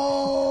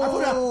 whoa!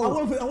 I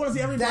want to see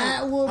everybody.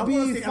 That would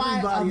be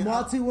fine. A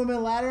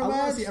multi-woman ladder match. I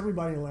want to see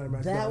everybody in a ladder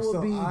match. That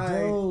would be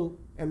dope.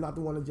 I'm not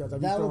the one to judge.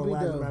 That would be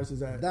dope.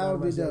 That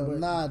would be dope.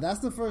 Nah, that's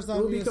the first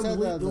time we said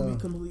that. It would be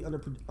completely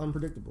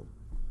unpredictable.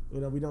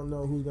 We don't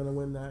know who's going to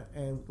win that,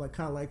 and like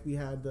kind of like we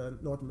had the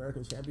North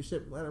American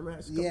Championship ladder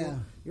match a couple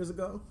years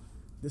ago.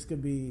 This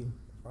could be.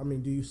 I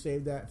mean, do you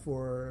save that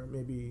for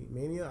maybe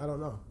Mania? I don't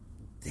know.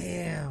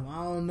 Damn,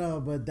 I don't know,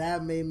 but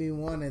that made me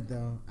want it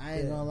though. I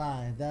ain't gonna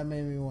lie, that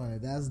made me want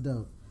it. That's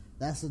dope.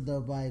 That's a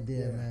dope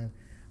idea, man.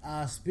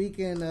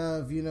 Speaking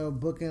of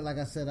booking, like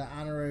I said, an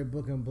honorary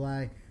booking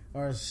black,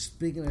 or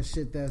speaking of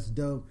shit that's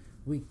dope,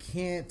 we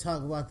can't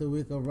talk about the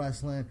week of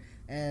wrestling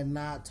and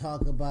not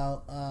talk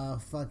about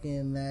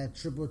fucking that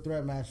triple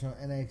threat match on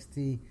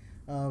NXT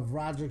of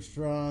Roderick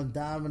Strong,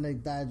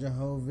 Dominic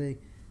Dijakovic,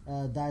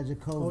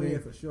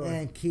 for sure.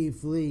 and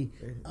Keith Lee.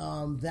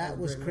 That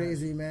was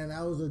crazy, man.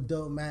 That was a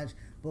dope match.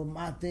 But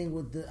my thing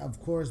with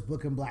of course,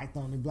 booking black, the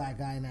only black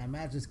guy in that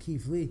match is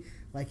Keith Lee.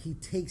 Like he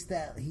takes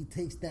that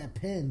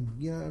pin.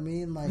 You know what I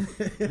mean? Like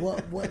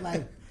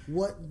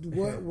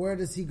where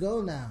does he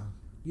go now?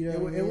 You know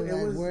what I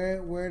mean?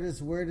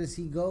 Where does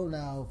he go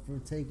now for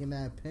taking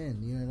that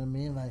pin? You know what I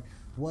mean? Like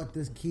what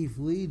does Keith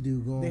Lee do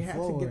going forward? They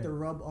had to get the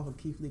rub off of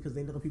Keith Lee because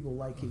they know people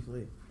like Keith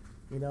Lee.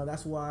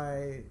 That's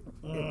why.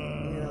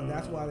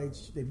 That's why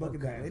they book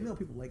it that. They know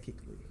people like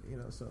Keith Lee.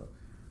 So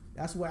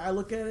that's why I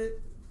look at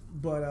it.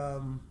 But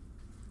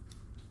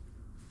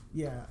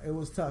it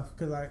was tough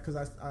because I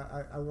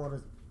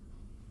want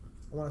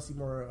to see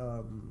more.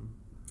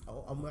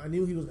 I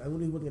knew he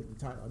wasn't get the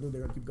title. I knew they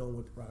were gonna keep going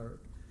with Roderick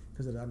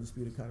because of the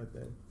undisputed kind of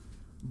thing.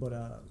 But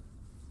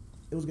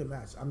it was a good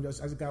match. I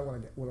just got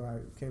what I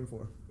came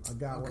for. I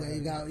got okay.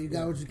 You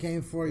got what you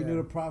came for. You knew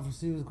the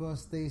prophecy was going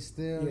to stay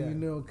still. Yeah. You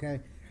knew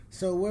okay.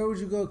 So where would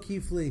you go,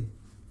 Keith Lee?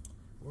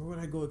 Where would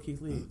I go with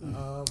Keith Lee?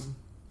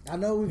 I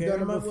know we've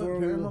done it before.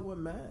 Pair him up with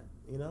Matt.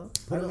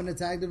 Put him in the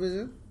tag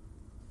division.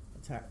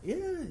 It could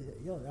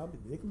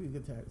be a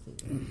good tag. It could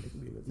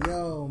be a good tag.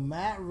 Yo,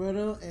 Matt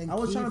Riddle and I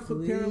was Keith trying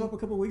to pair him up a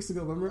couple weeks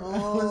ago. Remember?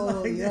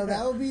 Oh,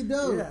 that would be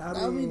dope. Yeah,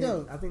 that would be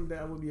dope. I think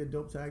that would be a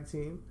dope tag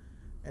team,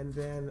 and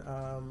then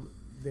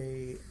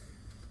they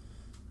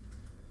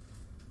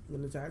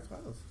win the tag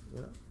titles.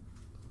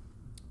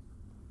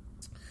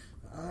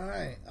 All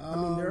right. I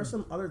mean, there are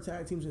some other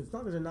tag teams. It's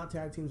not that they're not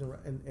tag teams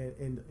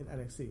in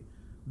NXT,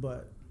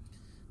 but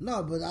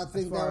no. But I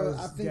think that would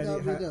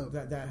be dope.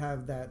 That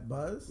have that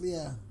buzz.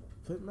 Yeah.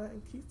 Put Matt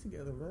and Keith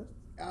together, man.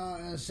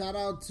 And shout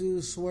out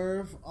to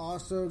Swerve,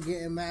 also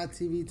getting Mad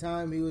TV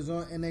time. He was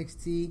on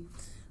NXT.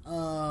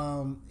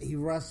 He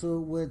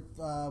wrestled with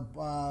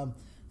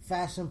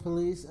Fashion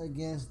Police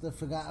against the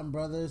Forgotten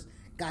Brothers.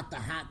 Got the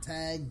hot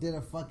tag. Did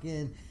a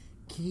fucking.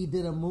 He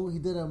did a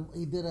moonsault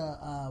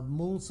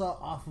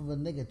off of a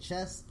nigga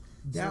chest.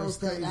 That was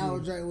crazy.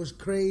 It was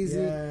crazy.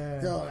 Yeah.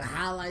 The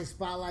highlight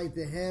spotlight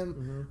to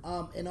him.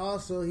 And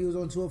also he was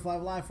on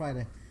 205 Live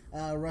Friday.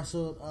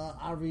 Wrestled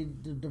Ari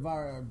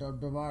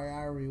Davari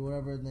Ari,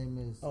 whatever his name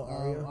is. Oh,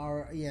 Aria.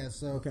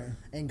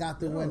 And got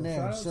the win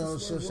there. So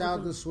shout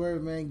out to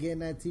Swerve, man, getting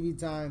that TV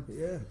time.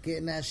 Yeah.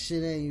 Getting that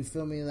shit in. You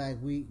feel me?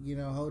 Like we,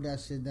 hold that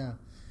shit down.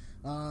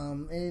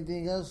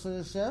 Anything else for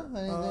the show?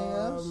 Anything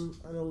else?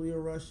 I know Leo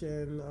Rush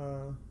and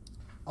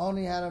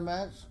Oni had a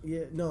match.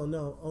 Yeah,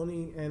 no,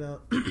 Oni and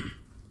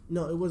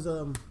no, it was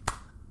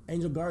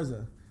Angel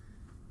Garza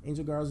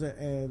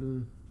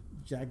and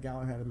Jack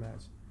Gallagher had a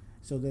match.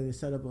 So then they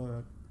set up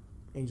a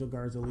Angel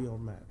Garza Leo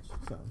match.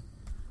 So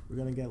we're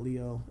gonna get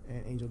Leo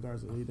and Angel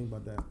Garza. What do you think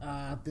about that?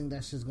 I think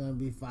that shit's gonna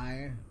be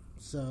fire.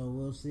 So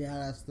we'll see how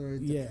that story.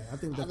 Yeah, I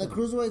think the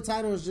cruiserweight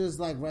title is just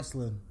like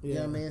wrestling. Yeah. You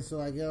know what I mean? So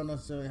like you don't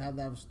necessarily have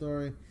that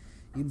story.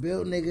 You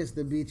build niggas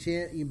to be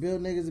You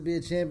build niggas to be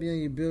a champion.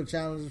 You build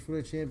challenges for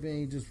a champion.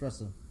 You just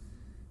wrestle.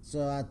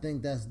 So I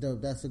think that's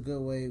dope. That's a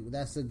good way.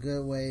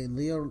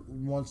 Leo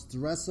wants to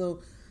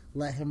wrestle.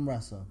 Let him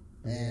wrestle.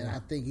 And I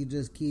think you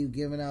just keep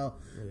giving out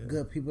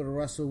good people to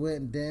wrestle with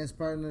and dance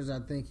partners. I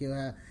think he'll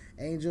have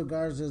Angel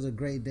Garza is a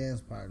great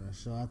dance partner.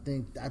 So I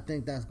think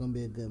that's gonna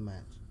be a good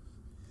match.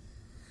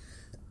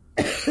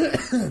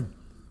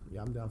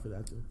 Yeah, I'm down for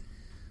that too.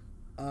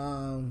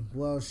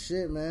 Well,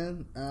 shit,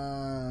 man.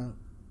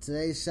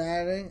 Today's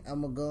Saturday.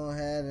 I'm gonna go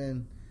ahead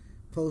and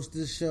post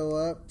this show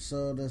up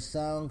so the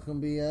sound can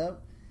be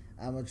up.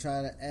 I'm gonna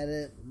try to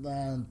edit.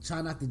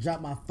 Try not to drop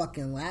my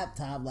fucking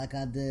laptop like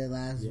I did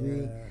last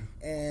week.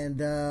 And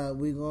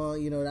we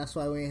going. That's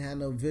why we ain't had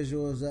no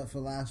visuals up for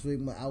last week.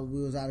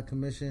 We was out of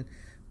commission,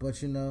 but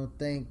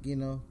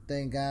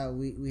thank God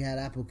we had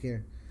Apple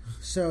Care.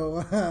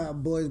 So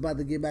boys about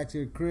to get back to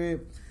the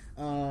crib.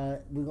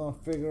 We're gonna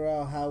figure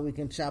out how we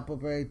can chop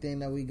up everything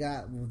that we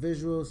got with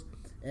visuals,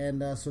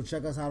 and so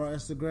check us out on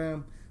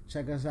Instagram.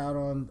 Check us out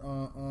on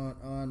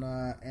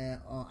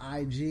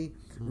IG,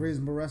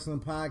 Reasonable Wrestling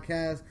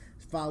Podcast.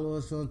 Follow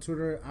us on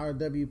Twitter,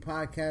 RW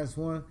Podcast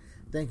 1.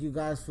 Thank you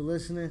guys for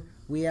listening.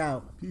 We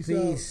out.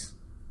 Peace.